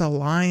lots of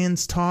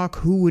Lions talk.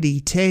 Who would he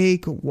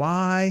take?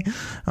 Why?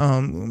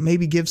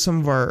 Maybe give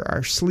some of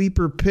our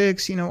sleeper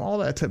picks, all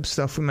that type of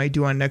stuff we might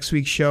do on next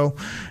week's show.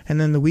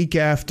 And then the week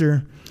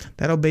after,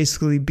 that'll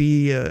basically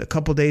be a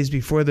couple days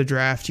before the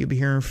draft. You'll be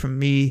hearing from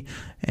me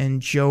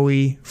and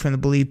Joey from the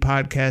Believe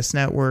Podcast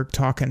Network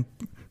talking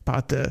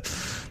about the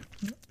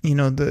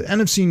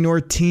NFC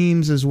North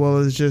teams, as well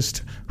as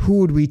just who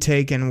would we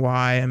take and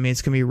why. I mean,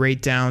 it's going to be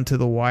right down to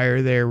the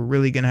wire there. We're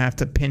really going to have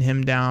to pin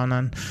him down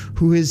on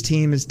who his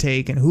team is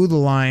taking, who the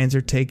Lions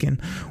are taking,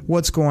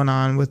 what's going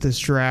on with this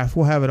draft.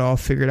 We'll have it all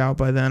figured out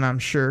by then, I'm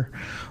sure.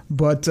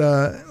 But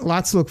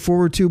lots to look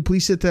forward to.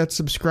 Please hit that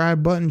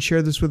subscribe button.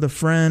 Share this with a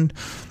friend.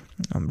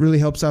 Really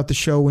helps out the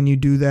show when you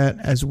do that,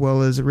 as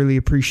well as I really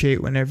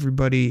appreciate when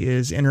everybody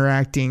is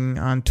interacting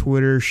on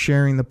Twitter,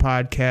 sharing the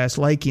podcast,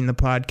 liking the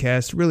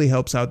podcast. It really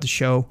helps out the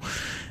show.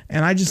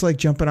 And I just like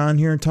jumping on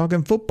here and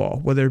talking football,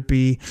 whether it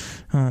be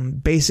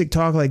basic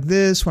talk like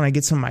this. When I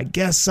get some of my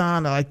guests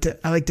on, I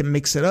like to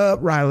mix it up,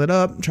 rile it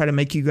up, try to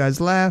make you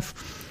guys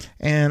laugh.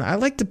 And I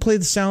like to play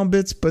the sound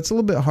bits, but it's a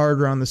little bit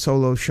harder on the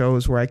solo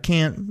shows where I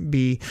can't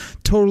be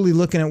totally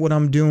looking at what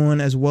I'm doing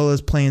as well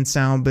as playing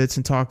sound bits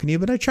and talking to you.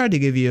 But I tried to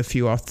give you a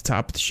few off the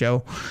top of the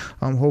show.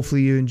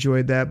 Hopefully you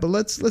enjoyed that. But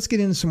let's get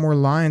into some more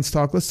Lions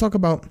talk. Let's talk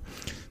about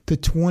the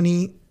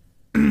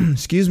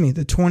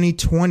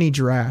 2020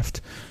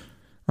 draft.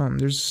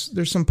 There's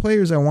some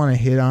players I want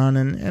to hit on,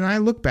 and I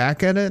look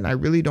back at it, and I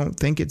really don't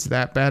think it's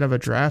that bad of a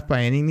draft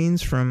by any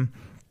means from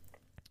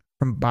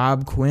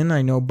Bob Quinn.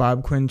 I know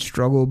Bob Quinn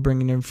struggled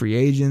bringing in free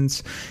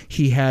agents.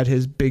 He had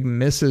his big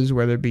misses,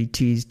 whether it be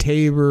Teez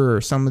Tabor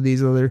or some of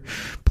these other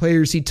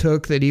players he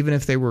took that even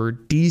if they were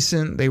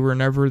decent, they were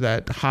never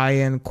that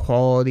high-end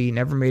quality. He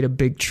never made a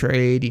big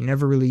trade. He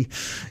never really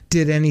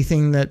did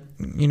anything that,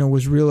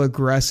 was real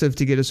aggressive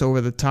to get us over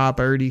the top.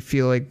 I already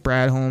feel like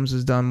Brad Holmes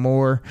has done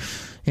more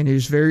in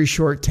his very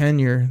short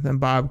tenure than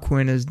Bob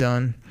Quinn has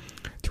done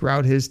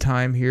throughout his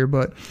time here.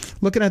 But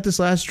looking at this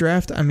last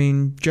draft, I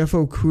mean, Jeff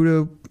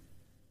Okudah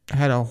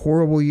had a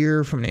horrible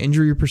year from an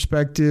injury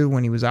perspective.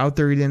 When he was out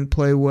there, he didn't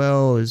play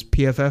well. His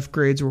PFF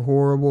grades were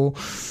horrible.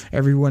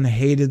 Everyone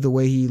hated the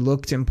way he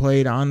looked and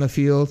played on the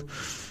field.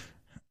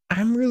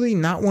 I'm really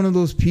not one of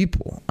those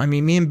people. I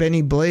mean, me and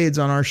Benny Blades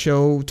on our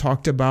show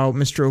talked about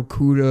Mr.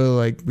 Okudah.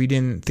 Like, we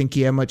didn't think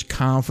he had much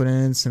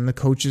confidence and the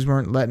coaches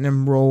weren't letting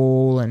him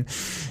roll and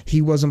he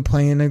wasn't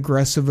playing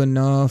aggressive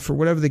enough or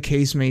whatever the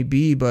case may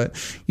be. But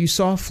you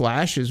saw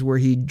flashes where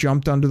he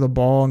jumped under the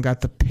ball and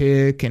got the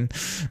pick and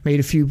made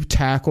a few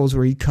tackles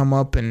where he'd come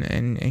up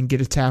and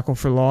get a tackle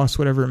for loss,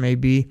 whatever it may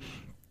be.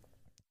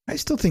 I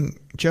still think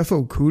Jeff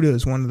Okudah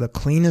is one of the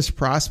cleanest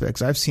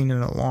prospects I've seen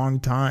in a long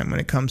time when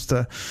it comes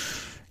to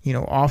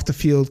off the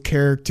field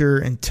character,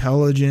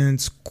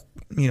 intelligence,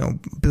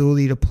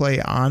 ability to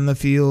play on the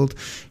field.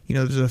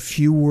 There's a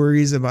few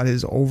worries about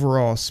his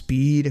overall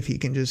speed if he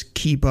can just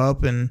keep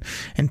up and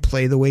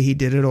play the way he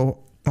did it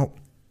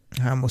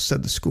I almost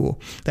said the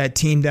school, that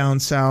team down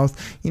south.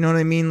 You know what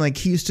I mean? Like,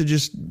 he used to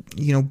just,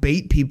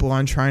 bait people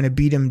on trying to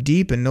beat him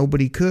deep, and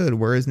nobody could.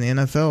 Whereas in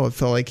the NFL, it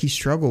felt like he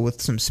struggled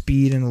with some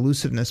speed and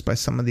elusiveness by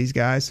some of these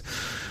guys.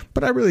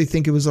 But I really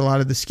think it was a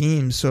lot of the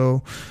scheme.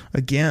 So,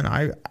 again,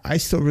 I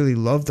still really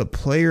love the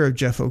player of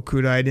Jeff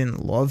Okudah. I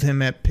didn't love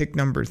him at pick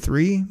number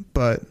 3,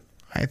 but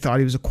I thought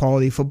he was a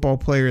quality football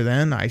player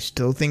then. I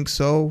still think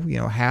so.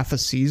 Half a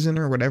season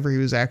or whatever he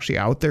was actually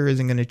out there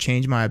isn't going to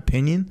change my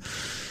opinion.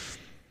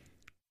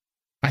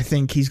 I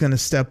think he's going to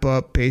step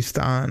up based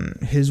on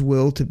his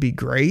will to be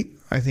great.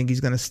 I think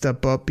he's going to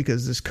step up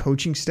because this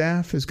coaching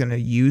staff is going to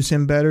use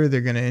him better.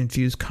 They're going to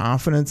infuse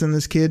confidence in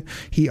this kid.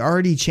 He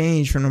already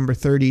changed from number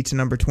 30 to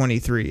number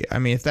 23. I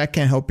mean, if that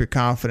can't help your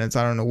confidence,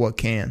 I don't know what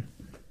can.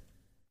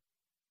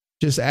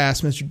 Just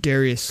ask Mr.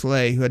 Darius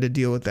Slay, who had to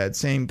deal with that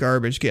same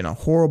garbage, getting a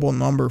horrible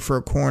number for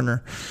a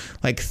corner,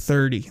 like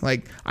 30.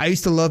 Like, I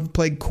used to love to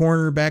play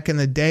corner back in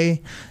the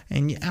day,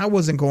 and I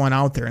wasn't going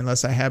out there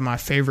unless I had my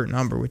favorite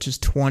number, which is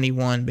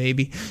 21,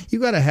 baby. You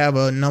got to have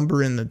a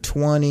number in the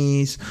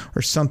 20s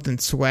or something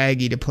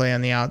swaggy to play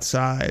on the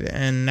outside.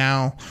 And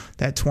now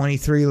that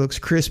 23 looks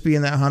crispy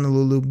in that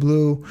Honolulu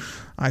blue.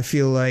 I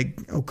feel like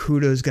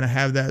Okudah is going to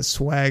have that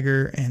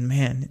swagger, and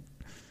man,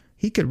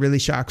 he could really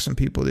shock some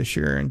people this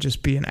year and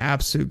just be an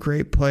absolute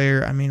great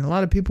player. I mean, a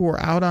lot of people were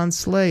out on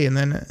Slay, and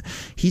then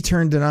he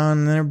turned it on,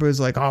 and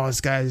everybody's like, oh,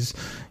 this guy's,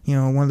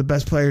 one of the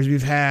best players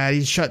we've had.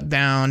 He's shut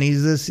down.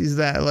 He's this, he's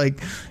that. Like,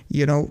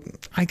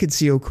 I could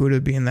see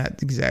Okudah being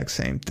that exact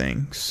same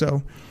thing.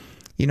 So,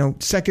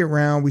 second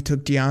round, we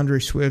took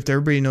DeAndre Swift.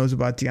 Everybody knows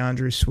about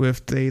DeAndre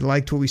Swift. They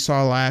liked what we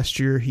saw last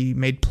year. He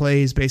made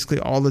plays basically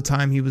all the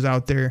time he was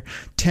out there.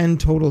 10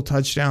 total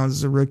touchdowns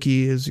as a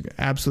rookie is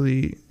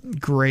absolutely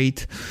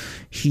great.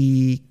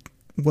 He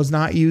was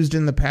not used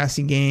in the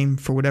passing game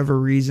for whatever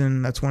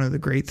reason. That's one of the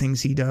great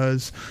things he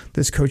does.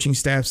 This coaching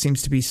staff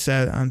seems to be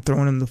set on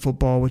throwing him the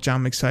football, which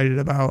I'm excited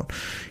about.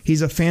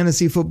 He's a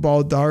fantasy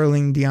football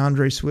darling,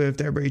 DeAndre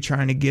Swift. Everybody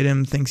trying to get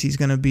him thinks he's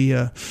going to be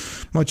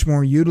much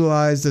more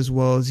utilized, as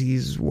well as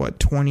he's,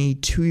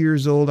 22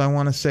 years old, I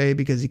want to say,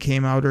 because he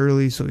came out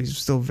early, so he's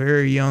still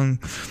very young.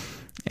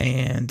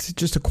 And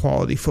just a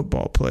quality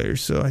football player.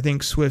 So I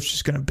think Swift's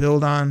just going to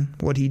build on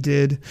what he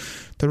did.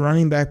 The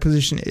running back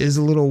position is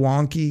a little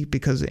wonky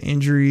because of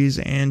injuries,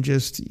 and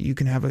just you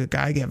can have a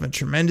guy have a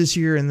tremendous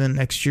year, and then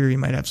next year he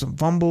might have some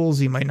fumbles.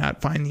 He might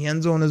not find the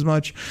end zone as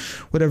much,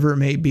 whatever it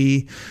may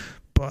be.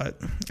 But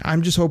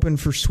I'm just hoping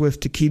for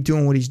Swift to keep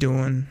doing what he's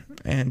doing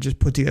and just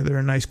put together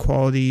a nice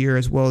quality year,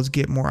 as well as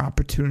get more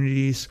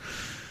opportunities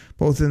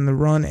both in the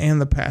run and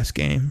the pass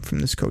game from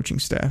this coaching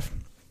staff.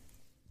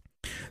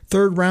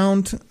 Third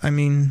round,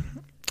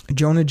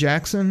 Jonah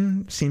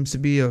Jackson seems to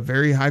be a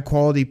very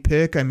high-quality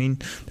pick. I mean,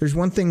 there's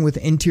one thing with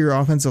interior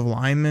offensive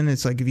linemen.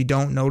 It's like if you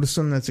don't notice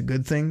them, that's a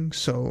good thing.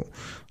 So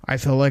I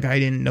felt like I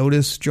didn't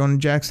notice Jonah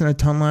Jackson a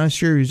ton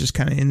last year. He was just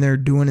kind of in there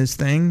doing his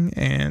thing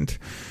and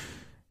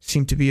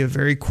seemed to be a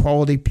very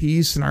quality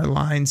piece, and our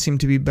line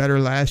seemed to be better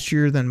last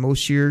year than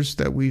most years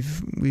that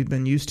we've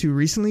been used to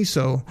recently.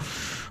 So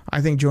I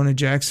think Jonah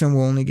Jackson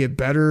will only get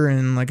better.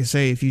 And like I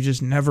say, if you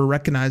just never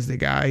recognize the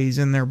guy, he's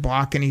in there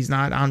blocking, he's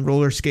not on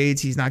roller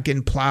skates, he's not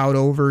getting plowed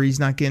over, he's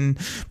not getting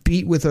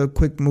beat with a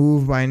quick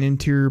move by an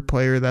interior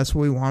player. That's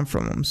what we want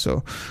from him.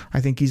 So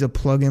I think he's a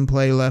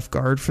plug-and-play left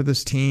guard for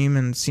this team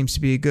and seems to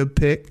be a good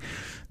pick.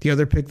 The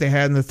other pick they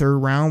had in the third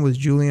round was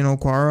Julian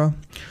Okwara.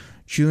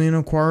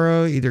 Julian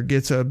Okwara either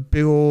gets a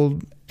big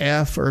old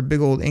F or a big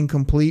old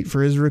incomplete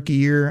for his rookie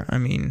year. I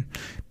mean,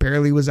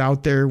 barely was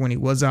out there. When he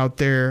was out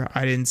there,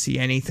 I didn't see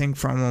anything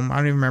from him. I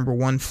don't even remember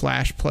one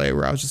flash play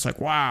where I was just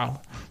like,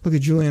 wow, look at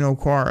Julian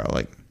Okwara.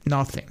 Like,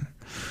 nothing.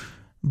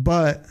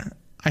 But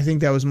I think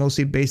that was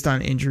mostly based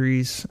on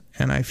injuries,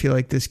 and I feel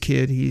like this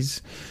kid,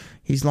 he's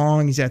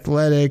long, he's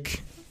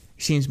athletic,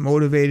 he seems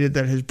motivated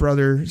that his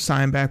brother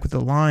signed back with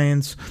the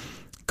Lions.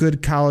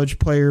 Good college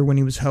player when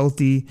he was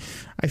healthy.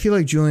 I feel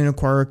like Julian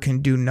Okwara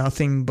can do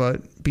nothing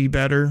but be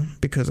better,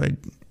 because I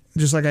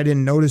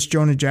didn't notice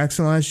Jonah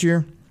Jackson last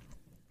year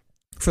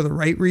for the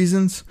right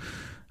reasons.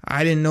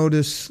 I didn't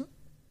notice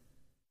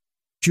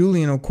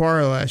Julian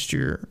Okwara last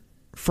year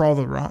for all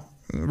the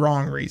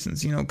wrong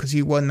reasons, because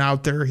he wasn't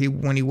out there. He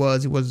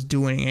wasn't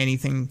doing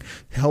anything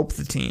to help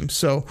the team.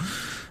 So,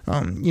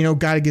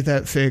 got to get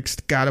that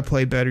fixed. Got to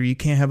play better. You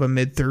can't have a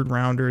mid-third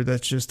rounder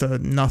that's just a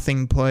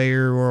nothing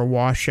player or a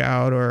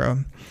washout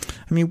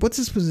what's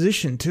his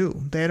position too?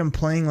 They had him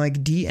playing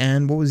like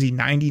DN. What was he,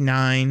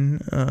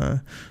 99?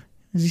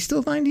 Is he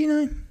still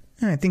 99?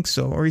 Yeah, I think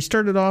so. Or he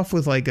started off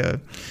with like a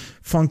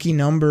funky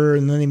number,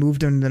 and then they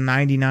moved him to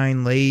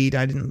 99 late.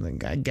 I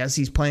guess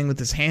he's playing with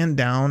his hand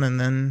down, and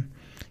then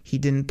he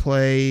didn't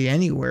play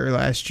anywhere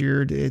last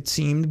year, it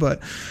seemed.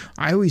 But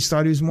I always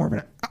thought he was more of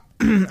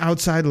an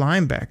outside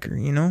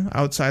linebacker,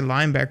 outside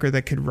linebacker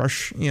that could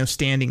rush,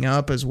 standing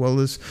up, as well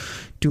as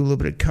do a little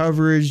bit of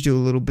coverage, do a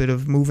little bit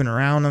of moving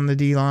around on the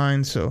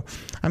D-line. So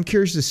I'm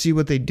curious to see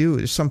what they do.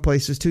 There's some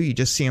places, too, you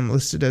just see him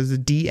listed as a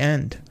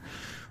D-end.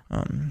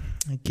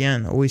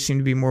 Again, always seemed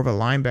to be more of a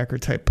linebacker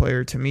type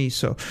player to me.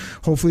 So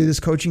hopefully this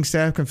coaching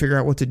staff can figure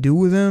out what to do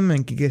with him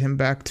and can get him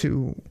back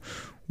to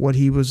what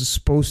he was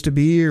supposed to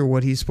be or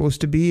what he's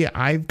supposed to be.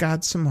 I've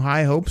got some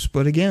high hopes,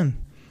 but again,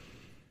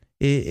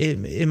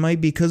 it might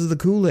be because of the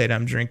Kool-Aid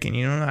I'm drinking.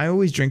 You know, I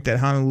always drink that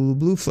Honolulu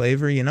Blue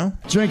flavor, you know.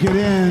 Drink it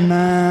in,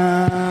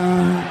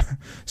 man.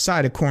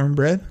 Side of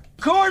cornbread.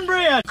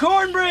 Cornbread!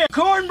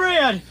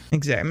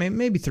 Exactly,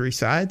 maybe 3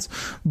 sides.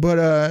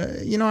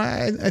 But, you know,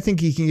 I think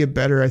he can get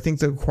better. I think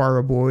the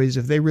Aquara boys,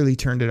 if they really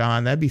turned it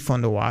on, that'd be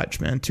fun to watch,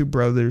 man. 2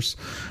 brothers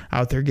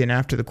out there getting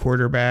after the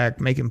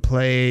quarterback, making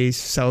plays,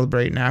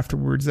 celebrating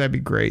afterwards. That'd be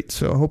great.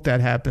 So I hope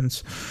that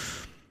happens.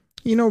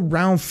 You know,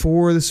 round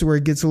 4, this is where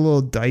it gets a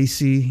little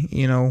dicey.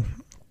 You know,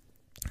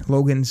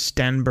 Logan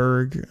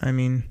Stenberg. I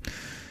mean,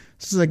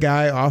 this is a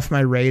guy off my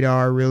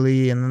radar,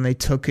 really, and then they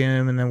took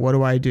him, and then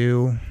what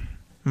do?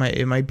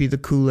 It might be the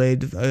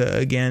Kool-Aid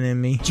again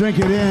in me. Drink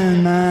it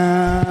in,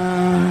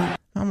 man.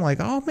 I'm like,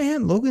 oh,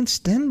 man, Logan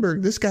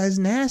Stenberg. This guy's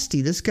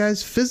nasty. This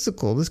guy's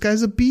physical. This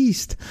guy's a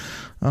beast.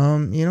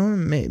 You know,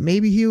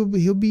 maybe he'll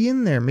be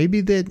in there. Maybe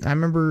that I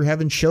remember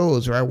having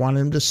shows where I wanted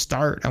him to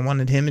start. I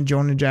wanted him and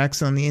Jonah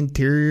Jackson on the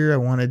interior. I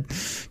wanted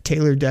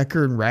Taylor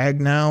Decker and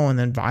Ragnow and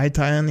then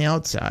Vaitai on the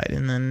outside.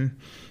 And then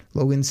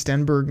Logan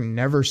Stenberg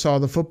never saw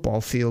the football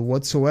field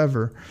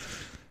whatsoever.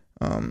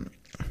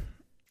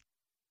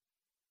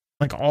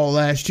 Like all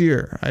last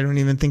year. I don't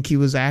even think he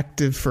was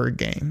active for a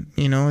game.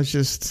 You know, it's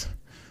just...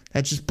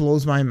 That just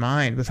blows my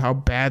mind with how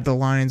bad the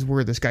Lions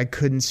were. This guy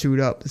couldn't suit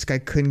up. This guy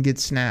couldn't get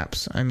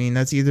snaps. I mean,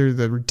 that's either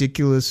the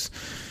ridiculous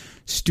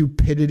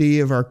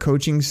stupidity of our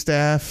coaching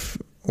staff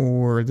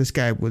or this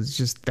guy was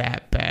just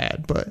that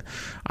bad. But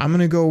I'm going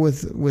to go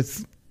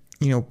with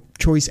you know,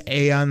 choice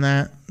A on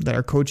that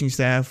our coaching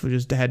staff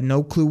just had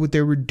no clue what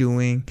they were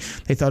doing.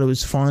 They thought it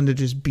was fun to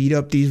just beat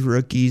up these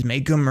rookies,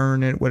 make them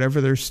earn it,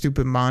 whatever their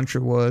stupid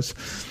mantra was,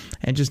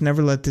 and just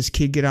never let this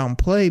kid get out and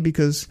play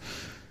because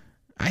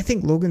I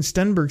think Logan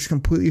Stenberg's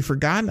completely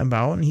forgotten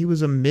about, and he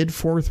was a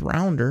mid-4th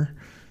rounder.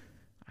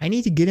 I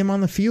need to get him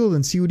on the field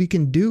and see what he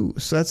can do.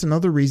 So that's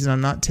another reason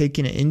I'm not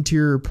taking an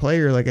interior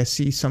player like I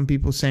see some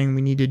people saying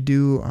we need to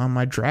do on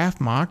my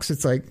draft mocks.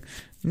 It's like,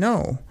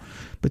 no.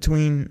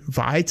 Between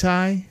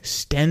Vaitai,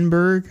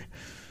 Stenberg,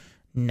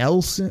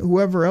 Nelson,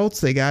 whoever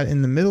else they got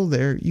in the middle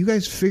there, you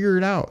guys figure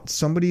it out.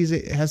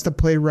 Somebody has to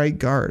play right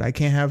guard. I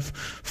can't have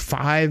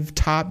 5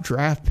 top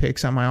draft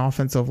picks on my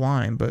offensive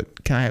line,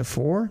 but can I have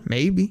 4?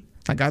 Maybe.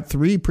 I got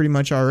 3 pretty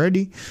much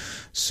already.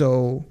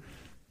 So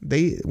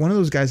one of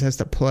those guys has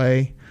to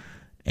play.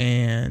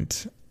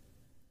 And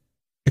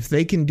if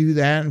they can do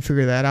that and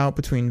figure that out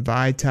between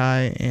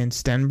Vaitai and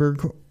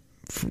Stenberg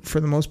for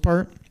the most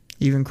part,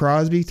 even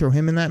Crosby, throw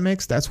him in that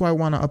mix. That's why I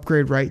want to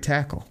upgrade right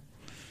tackle.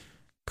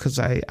 Because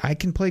I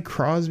can play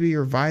Crosby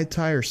or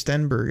Vaitai or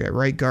Stenberg at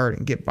right guard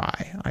and get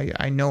by.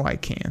 I know I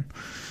can.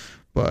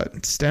 But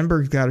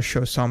Stenberg's got to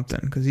show something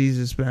because he's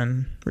just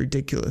been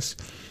ridiculous.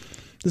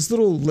 This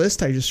little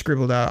list I just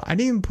scribbled out, I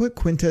didn't even put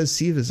Quintez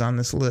Cephas on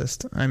this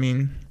list. I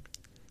mean,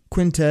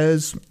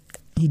 Quintez,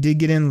 he did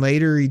get in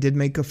later. He did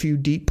make a few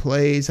deep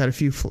plays, had a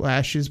few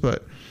flashes,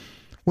 but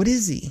what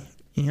is he?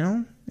 You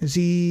know? Is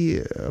he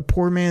a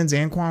poor man's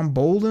Anquan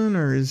Bolden,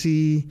 or is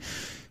he,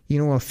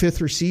 you know, a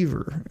 5th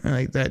receiver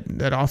like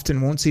that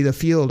often won't see the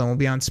field and will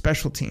be on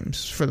special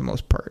teams for the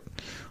most part?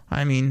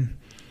 I mean,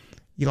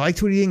 you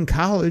liked what he did in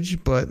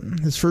college, but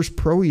his first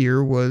pro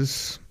year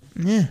was,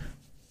 it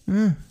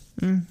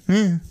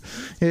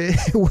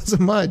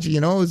wasn't much,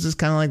 you know. It was just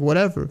kind of like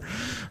whatever.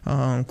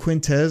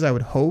 Quintez, I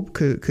would hope,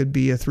 could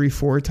be a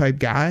 3-4 type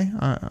guy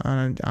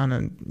on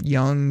a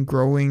young,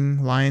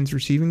 growing Lions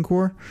receiving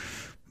core.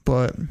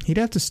 But he'd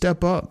have to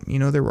step up. You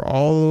know, there were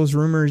all those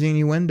rumors,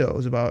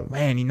 innuendos about,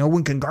 man, no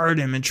one can guard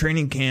him in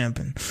training camp,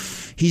 and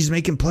he's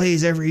making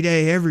plays every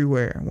day,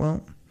 everywhere.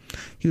 Well,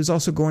 he was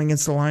also going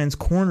against the Lions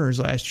corners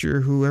last year,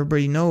 who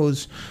everybody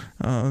knows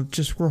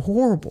just were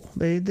horrible.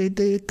 They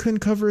couldn't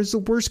cover. It's the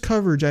worst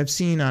coverage I've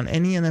seen on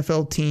any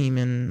NFL team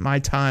in my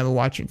time of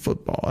watching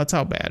football. That's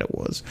how bad it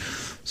was.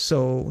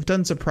 So it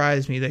doesn't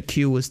surprise me that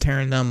Q was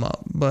tearing them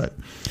up. But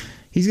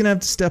he's going to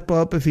have to step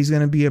up if he's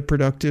going to be a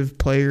productive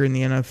player in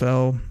the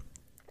NFL.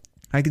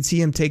 I could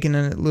see him taking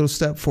a little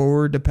step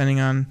forward depending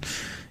on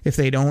if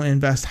they don't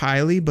invest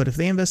highly. But if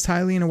they invest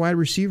highly in a wide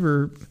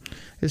receiver,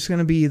 it's going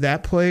to be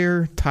that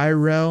player,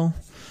 Tyrell,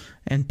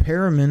 and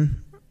Perriman,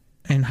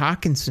 and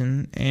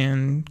Hawkinson,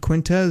 and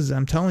Quintez.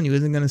 I'm telling you,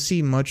 isn't going to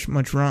see much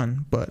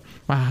run. But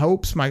my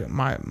hopes,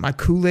 my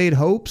Kool-Aid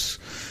hopes,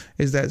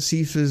 is that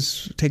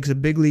Cephas takes a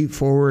big leap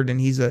forward,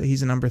 and he's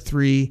a number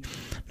 3,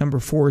 number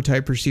 4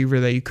 type receiver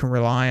that you can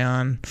rely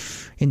on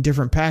in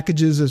different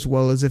packages, as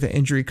well as if an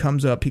injury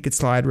comes up, he could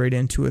slide right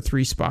into a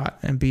 3 spot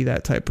and be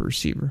that type of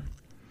receiver.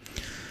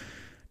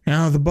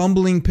 Now, the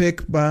bumbling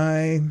pick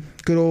by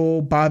good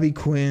old Bobby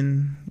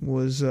Quinn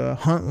was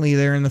Huntley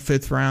there in the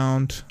 5th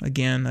round.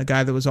 Again, a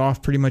guy that was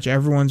off pretty much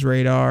everyone's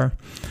radar.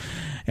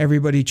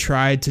 Everybody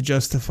tried to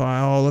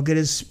justify, oh, look at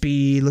his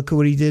speed, look at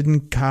what he did in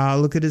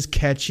college, look at his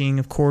catching.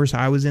 Of course,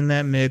 I was in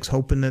that mix,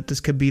 hoping that this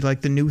could be like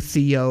the new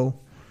Theo.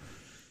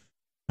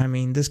 I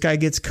mean, this guy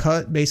gets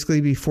cut basically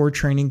before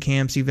training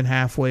camp's even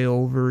halfway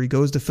over. He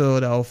goes to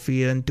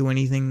Philadelphia and do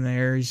anything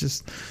there.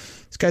 This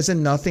guy's a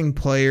nothing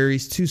player.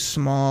 He's too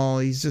small.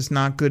 He's just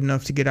not good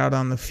enough to get out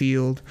on the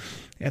field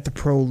at the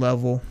pro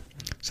level.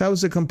 So that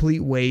was a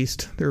complete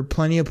waste. There were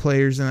plenty of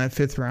players in that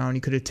 5th round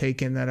he could have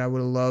taken that I would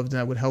have loved and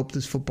that would help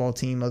this football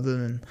team other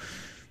than,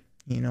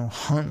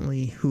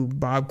 Huntley, who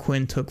Bob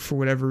Quinn took for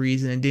whatever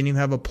reason and didn't even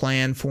have a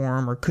plan for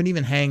him or couldn't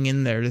even hang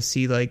in there to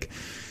see,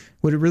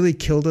 would it really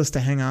killed us to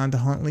hang on to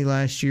Huntley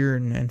last year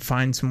and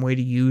find some way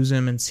to use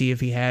him and see if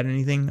he had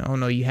anything? Oh,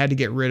 no, you had to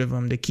get rid of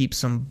him to keep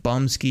some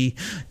bumsky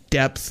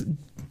depth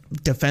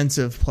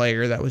defensive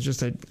player that was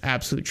just an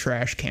absolute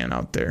trash can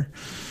out there.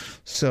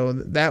 So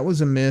that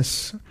was a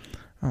miss.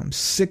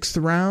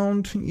 6th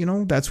round,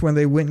 that's when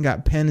they went and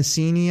got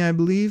Penasini, I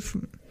believe.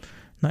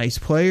 Nice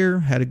player,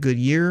 had a good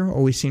year,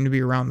 always seemed to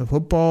be around the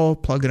football,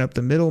 plugging up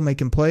the middle,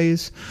 making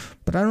plays.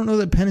 But I don't know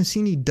that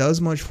Penasini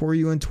does much for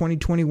you in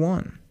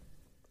 2021.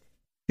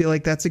 Feel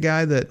like that's a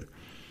guy that,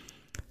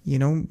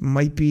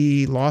 might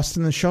be lost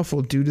in the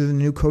shuffle due to the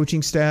new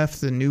coaching staff,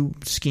 the new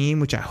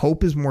scheme, which I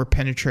hope is more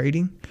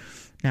penetrating.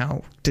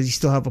 Now, does he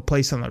still have a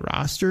place on the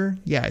roster?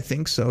 Yeah, I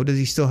think so. Does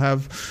he still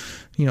have,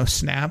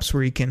 snaps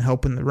where he can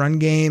help in the run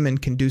game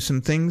and can do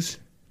some things?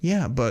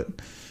 Yeah, but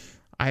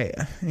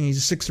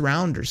he's a 6th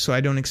rounder, so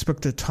I don't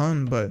expect a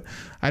ton, but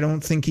I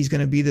don't think he's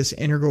going to be this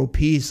integral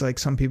piece like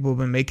some people have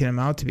been making him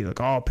out to be.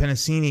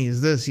 Penasini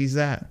is this, he's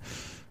that.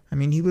 I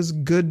mean, he was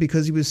good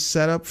because he was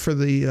set up for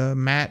the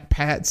Matt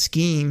Pat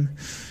scheme,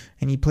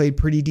 and he played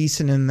pretty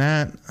decent in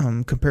that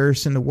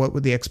comparison to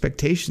what the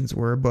expectations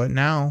were. But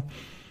now,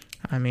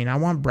 I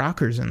want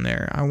Brockers in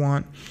there. I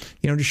want,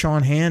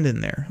 Deshaun Hand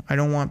in there. I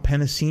don't want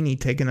Penasini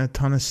taking a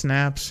ton of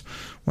snaps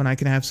when I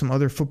can have some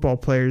other football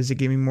players that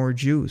give me more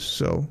juice.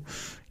 So,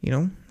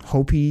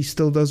 hope he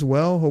still does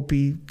well. Hope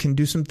he can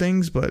do some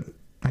things, but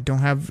I don't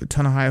have a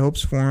ton of high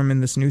hopes for him in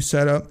this new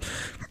setup.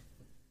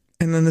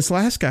 And then this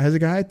last guy is a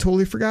guy I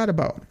totally forgot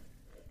about.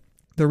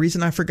 The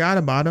reason I forgot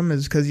about him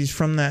is because he's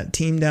from that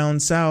team down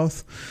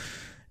south,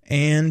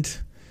 and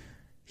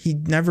he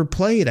never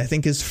played. I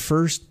think his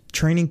first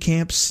training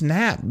camp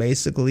snap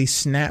goes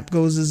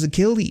his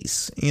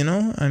Achilles,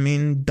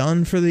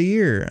 done for the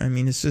year.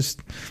 It's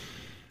just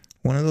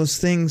one of those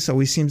things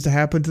always seems to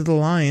happen to the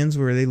Lions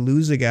where they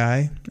lose a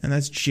guy, and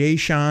that's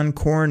Jashon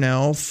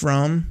Cornell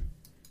from,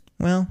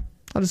 I'll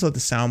just let the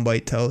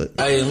soundbite tell it.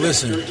 Hey,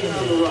 listen,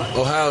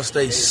 Ohio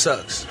State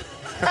sucks.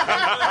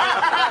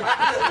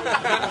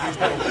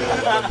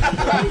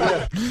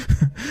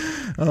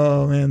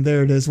 Oh, man,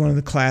 there it is. One of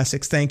the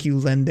classics. Thank you,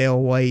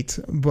 Lendale White.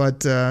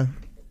 But,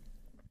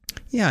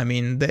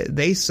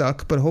 they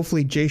suck, but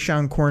hopefully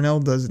Jashon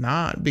Cornell does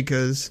not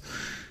because,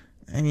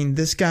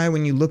 this guy,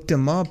 when you looked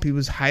him up, he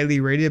was highly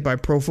rated by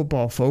Pro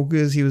Football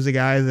Focus. He was a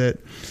guy that,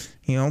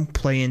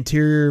 play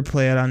interior,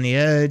 play out on the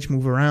edge,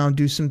 move around,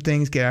 do some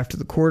things, get after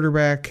the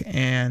quarterback.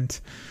 And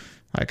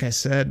like I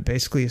said,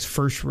 basically his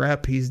first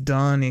rep, he's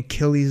done.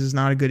 Achilles is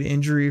not a good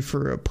injury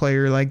for a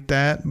player like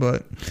that.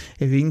 But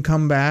if he can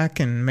come back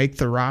and make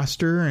the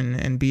roster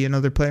and be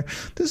another player,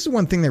 this is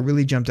one thing that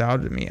really jumped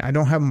out at me. I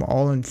don't have them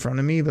all in front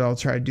of me, but I'll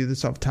try to do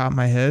this off the top of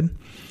my head.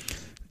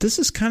 This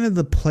is kind of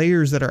the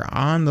players that are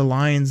on the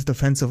Lions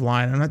defensive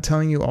line. I'm not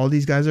telling you all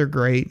these guys are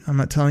great. I'm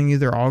not telling you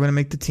they're all going to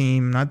make the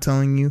team. I'm not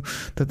telling you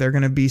that they're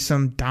going to be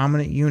some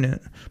dominant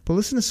unit. But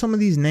listen to some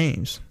of these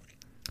names.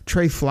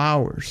 Trey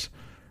Flowers,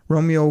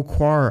 Romeo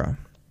Okwara,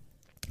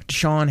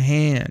 Deshaun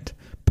Hand,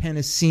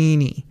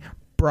 Penasini,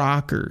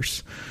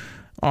 Brockers,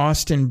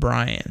 Austin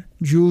Bryant,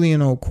 Julian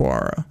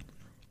Okwara.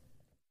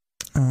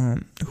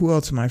 Who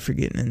else am I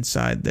forgetting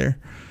inside there?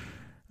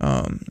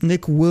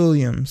 Nick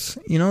Williams.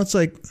 It's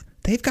like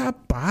they've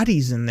got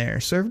bodies in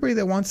there. So everybody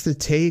that wants to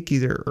take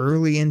either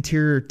early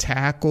interior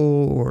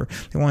tackle or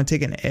they want to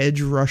take an edge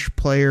rush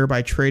player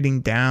by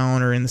trading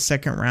down or in the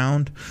 2nd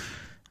round,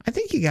 I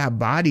think you got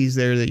bodies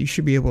there that you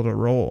should be able to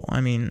roll.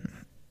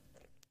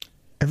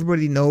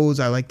 Everybody knows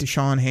I like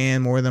Deshaun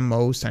Hand more than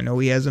most. I know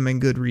he hasn't been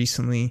good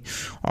recently.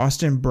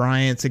 Austin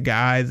Bryant's a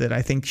guy that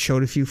I think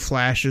showed a few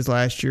flashes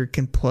last year,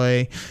 can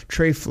play.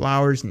 Trey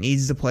Flowers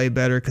needs to play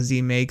better because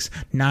he makes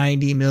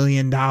 $90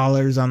 million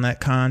on that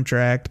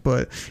contract,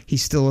 but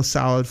he's still a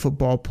solid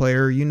football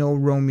player.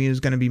 Romeo is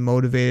going to be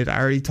motivated. I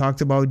already talked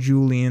about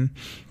Julian.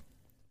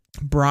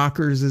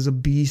 Brockers is a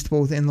beast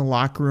both in the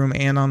locker room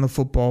and on the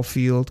football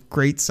field.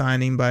 Great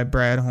signing by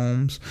Brad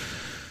Holmes.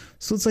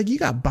 So it's like you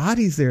got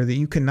bodies there that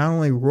you can not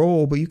only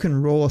roll, but you can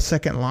roll a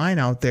second line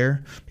out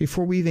there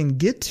before we even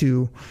get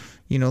to,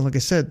 like I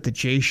said, the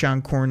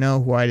Jashon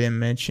Cornell, who I didn't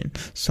mention,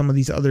 some of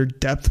these other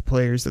depth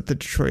players that the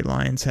Detroit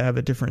Lions have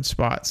at different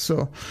spots.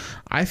 So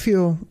I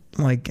feel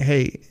like,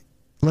 hey,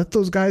 let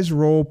those guys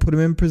roll, put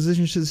them in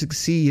positions to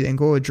succeed, and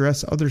go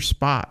address other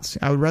spots.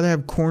 I would rather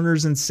have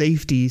corners and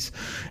safeties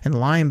and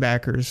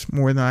linebackers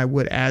more than I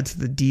would add to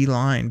the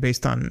D-line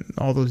based on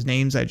all those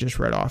names I just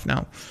read off.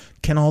 Now,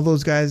 can all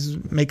those guys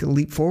make a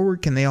leap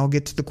forward? Can they all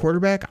get to the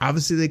quarterback?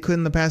 Obviously, they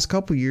couldn't the past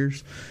couple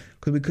years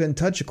because we couldn't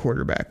touch a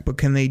quarterback. But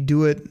can they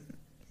do it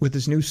with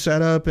this new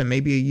setup and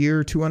maybe a year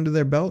or two under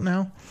their belt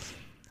now,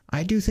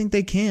 I do think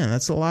they can.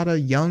 That's a lot of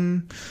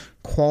young,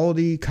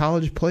 quality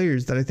college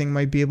players that I think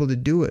might be able to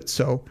do it.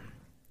 So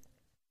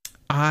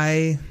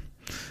I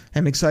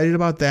am excited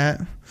about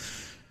that.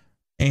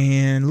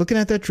 And looking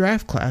at that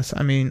draft class,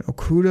 I mean,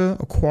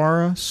 Okudah,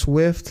 Okwara,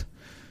 Swift,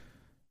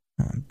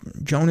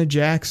 Jonah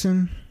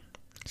Jackson,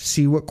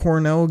 see what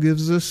Cornell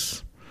gives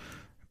us.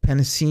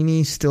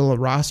 Pennicini, still a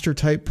roster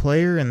type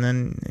player, and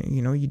then,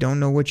 you don't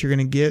know what you're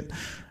going to get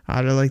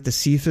out of like the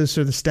Cephas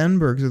or the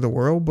Stenbergs of the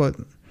world, but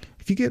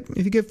if you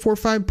get 4 or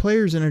 5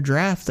 players in a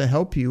draft that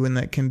help you and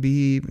that can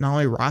be not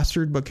only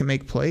rostered but can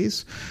make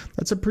plays,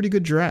 that's a pretty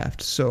good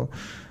draft. So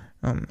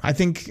I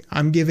think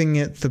I'm giving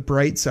it the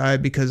bright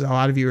side because a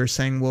lot of you are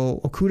saying,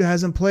 well, Okudah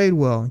hasn't played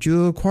well.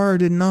 Julio Okwara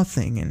did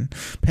nothing. And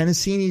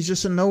Pennicini's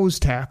just a nose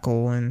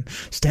tackle. And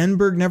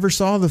Stenberg never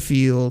saw the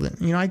field.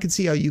 And, I could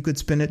see how you could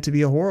spin it to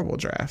be a horrible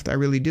draft. I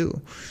really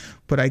do.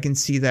 But I can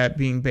see that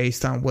being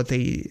based on what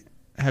they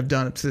have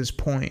done up to this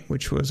point,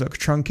 which was a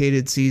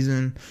truncated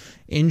season,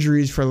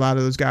 injuries for a lot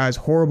of those guys,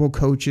 horrible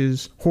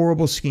coaches,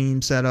 horrible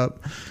scheme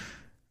setup.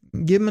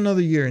 Give them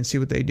another year and see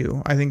what they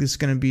do. I think this is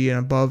going to be an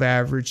above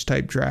average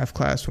type draft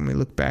class when we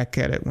look back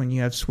at it, when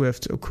you have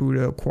Swift,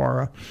 Okudah,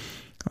 Okwara,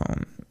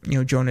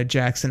 Jonah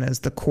Jackson as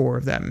the core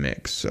of that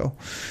mix. So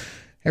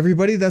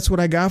everybody, that's what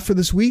I got for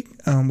this week.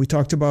 We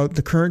talked about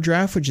the current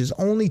draft, which is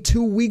only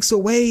 2 weeks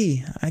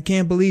away. I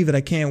can't believe it. I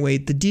can't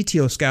wait. The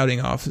DTO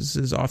scouting office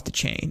is off the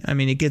chain. I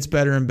mean, it gets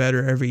better and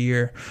better every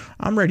year.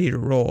 I'm ready to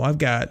roll. I've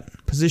got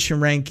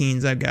position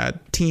rankings. I've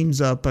got teams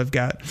up. I've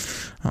got,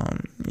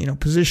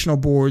 positional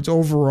boards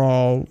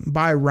overall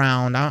by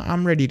round.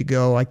 I'm ready to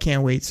go. I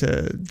can't wait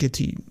to get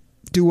to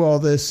do all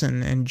this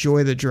and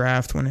enjoy the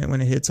draft when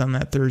it hits on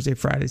that Thursday,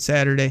 Friday,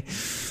 Saturday.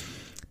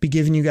 Be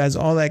giving you guys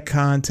all that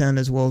content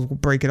as well as we'll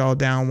break it all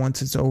down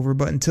once it's over.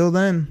 But until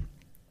then,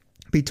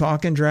 be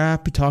talking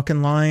draft, be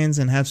talking Lions,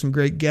 and have some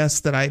great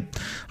guests that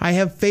I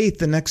have faith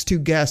the next 2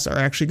 guests are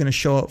actually going to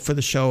show up for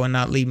the show and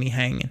not leave me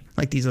hanging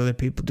like these other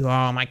people do.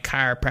 Oh, my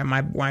chiropractor,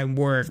 my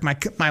work, my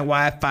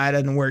Wi-Fi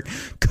doesn't work.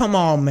 Come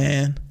on,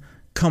 man.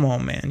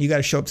 You got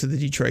to show up to the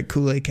Detroit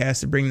Kool-Aid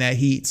Cast to bring that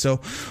heat.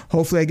 So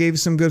hopefully I gave you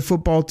some good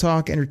football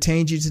talk,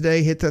 entertained you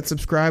today. Hit that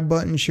subscribe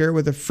button, share it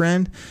with a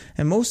friend.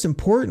 And most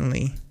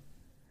importantly,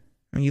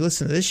 when you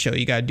listen to this show,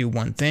 you got to do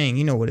one thing.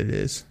 You know what it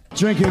is.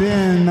 Drink it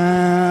in,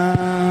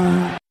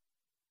 man.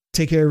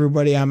 Take care,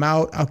 everybody. I'm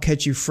out. I'll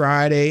catch you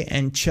Friday,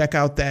 and check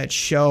out that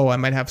show. I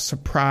might have a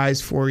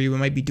surprise for you. We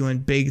might be doing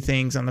big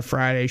things on the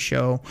Friday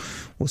show.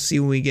 We'll see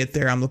when we get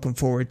there. I'm looking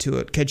forward to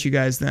it. Catch you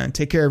guys then.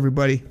 Take care,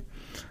 everybody.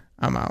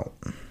 I'm out.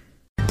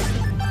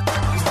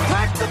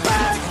 Pack the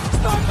bag,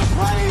 start the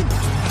plane.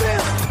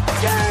 This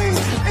game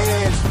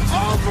is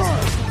over.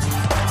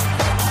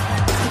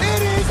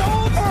 It is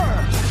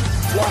over.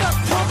 What a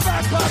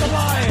comeback by the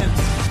Lions.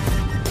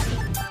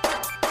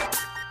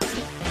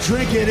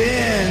 Drink it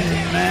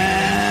in, man.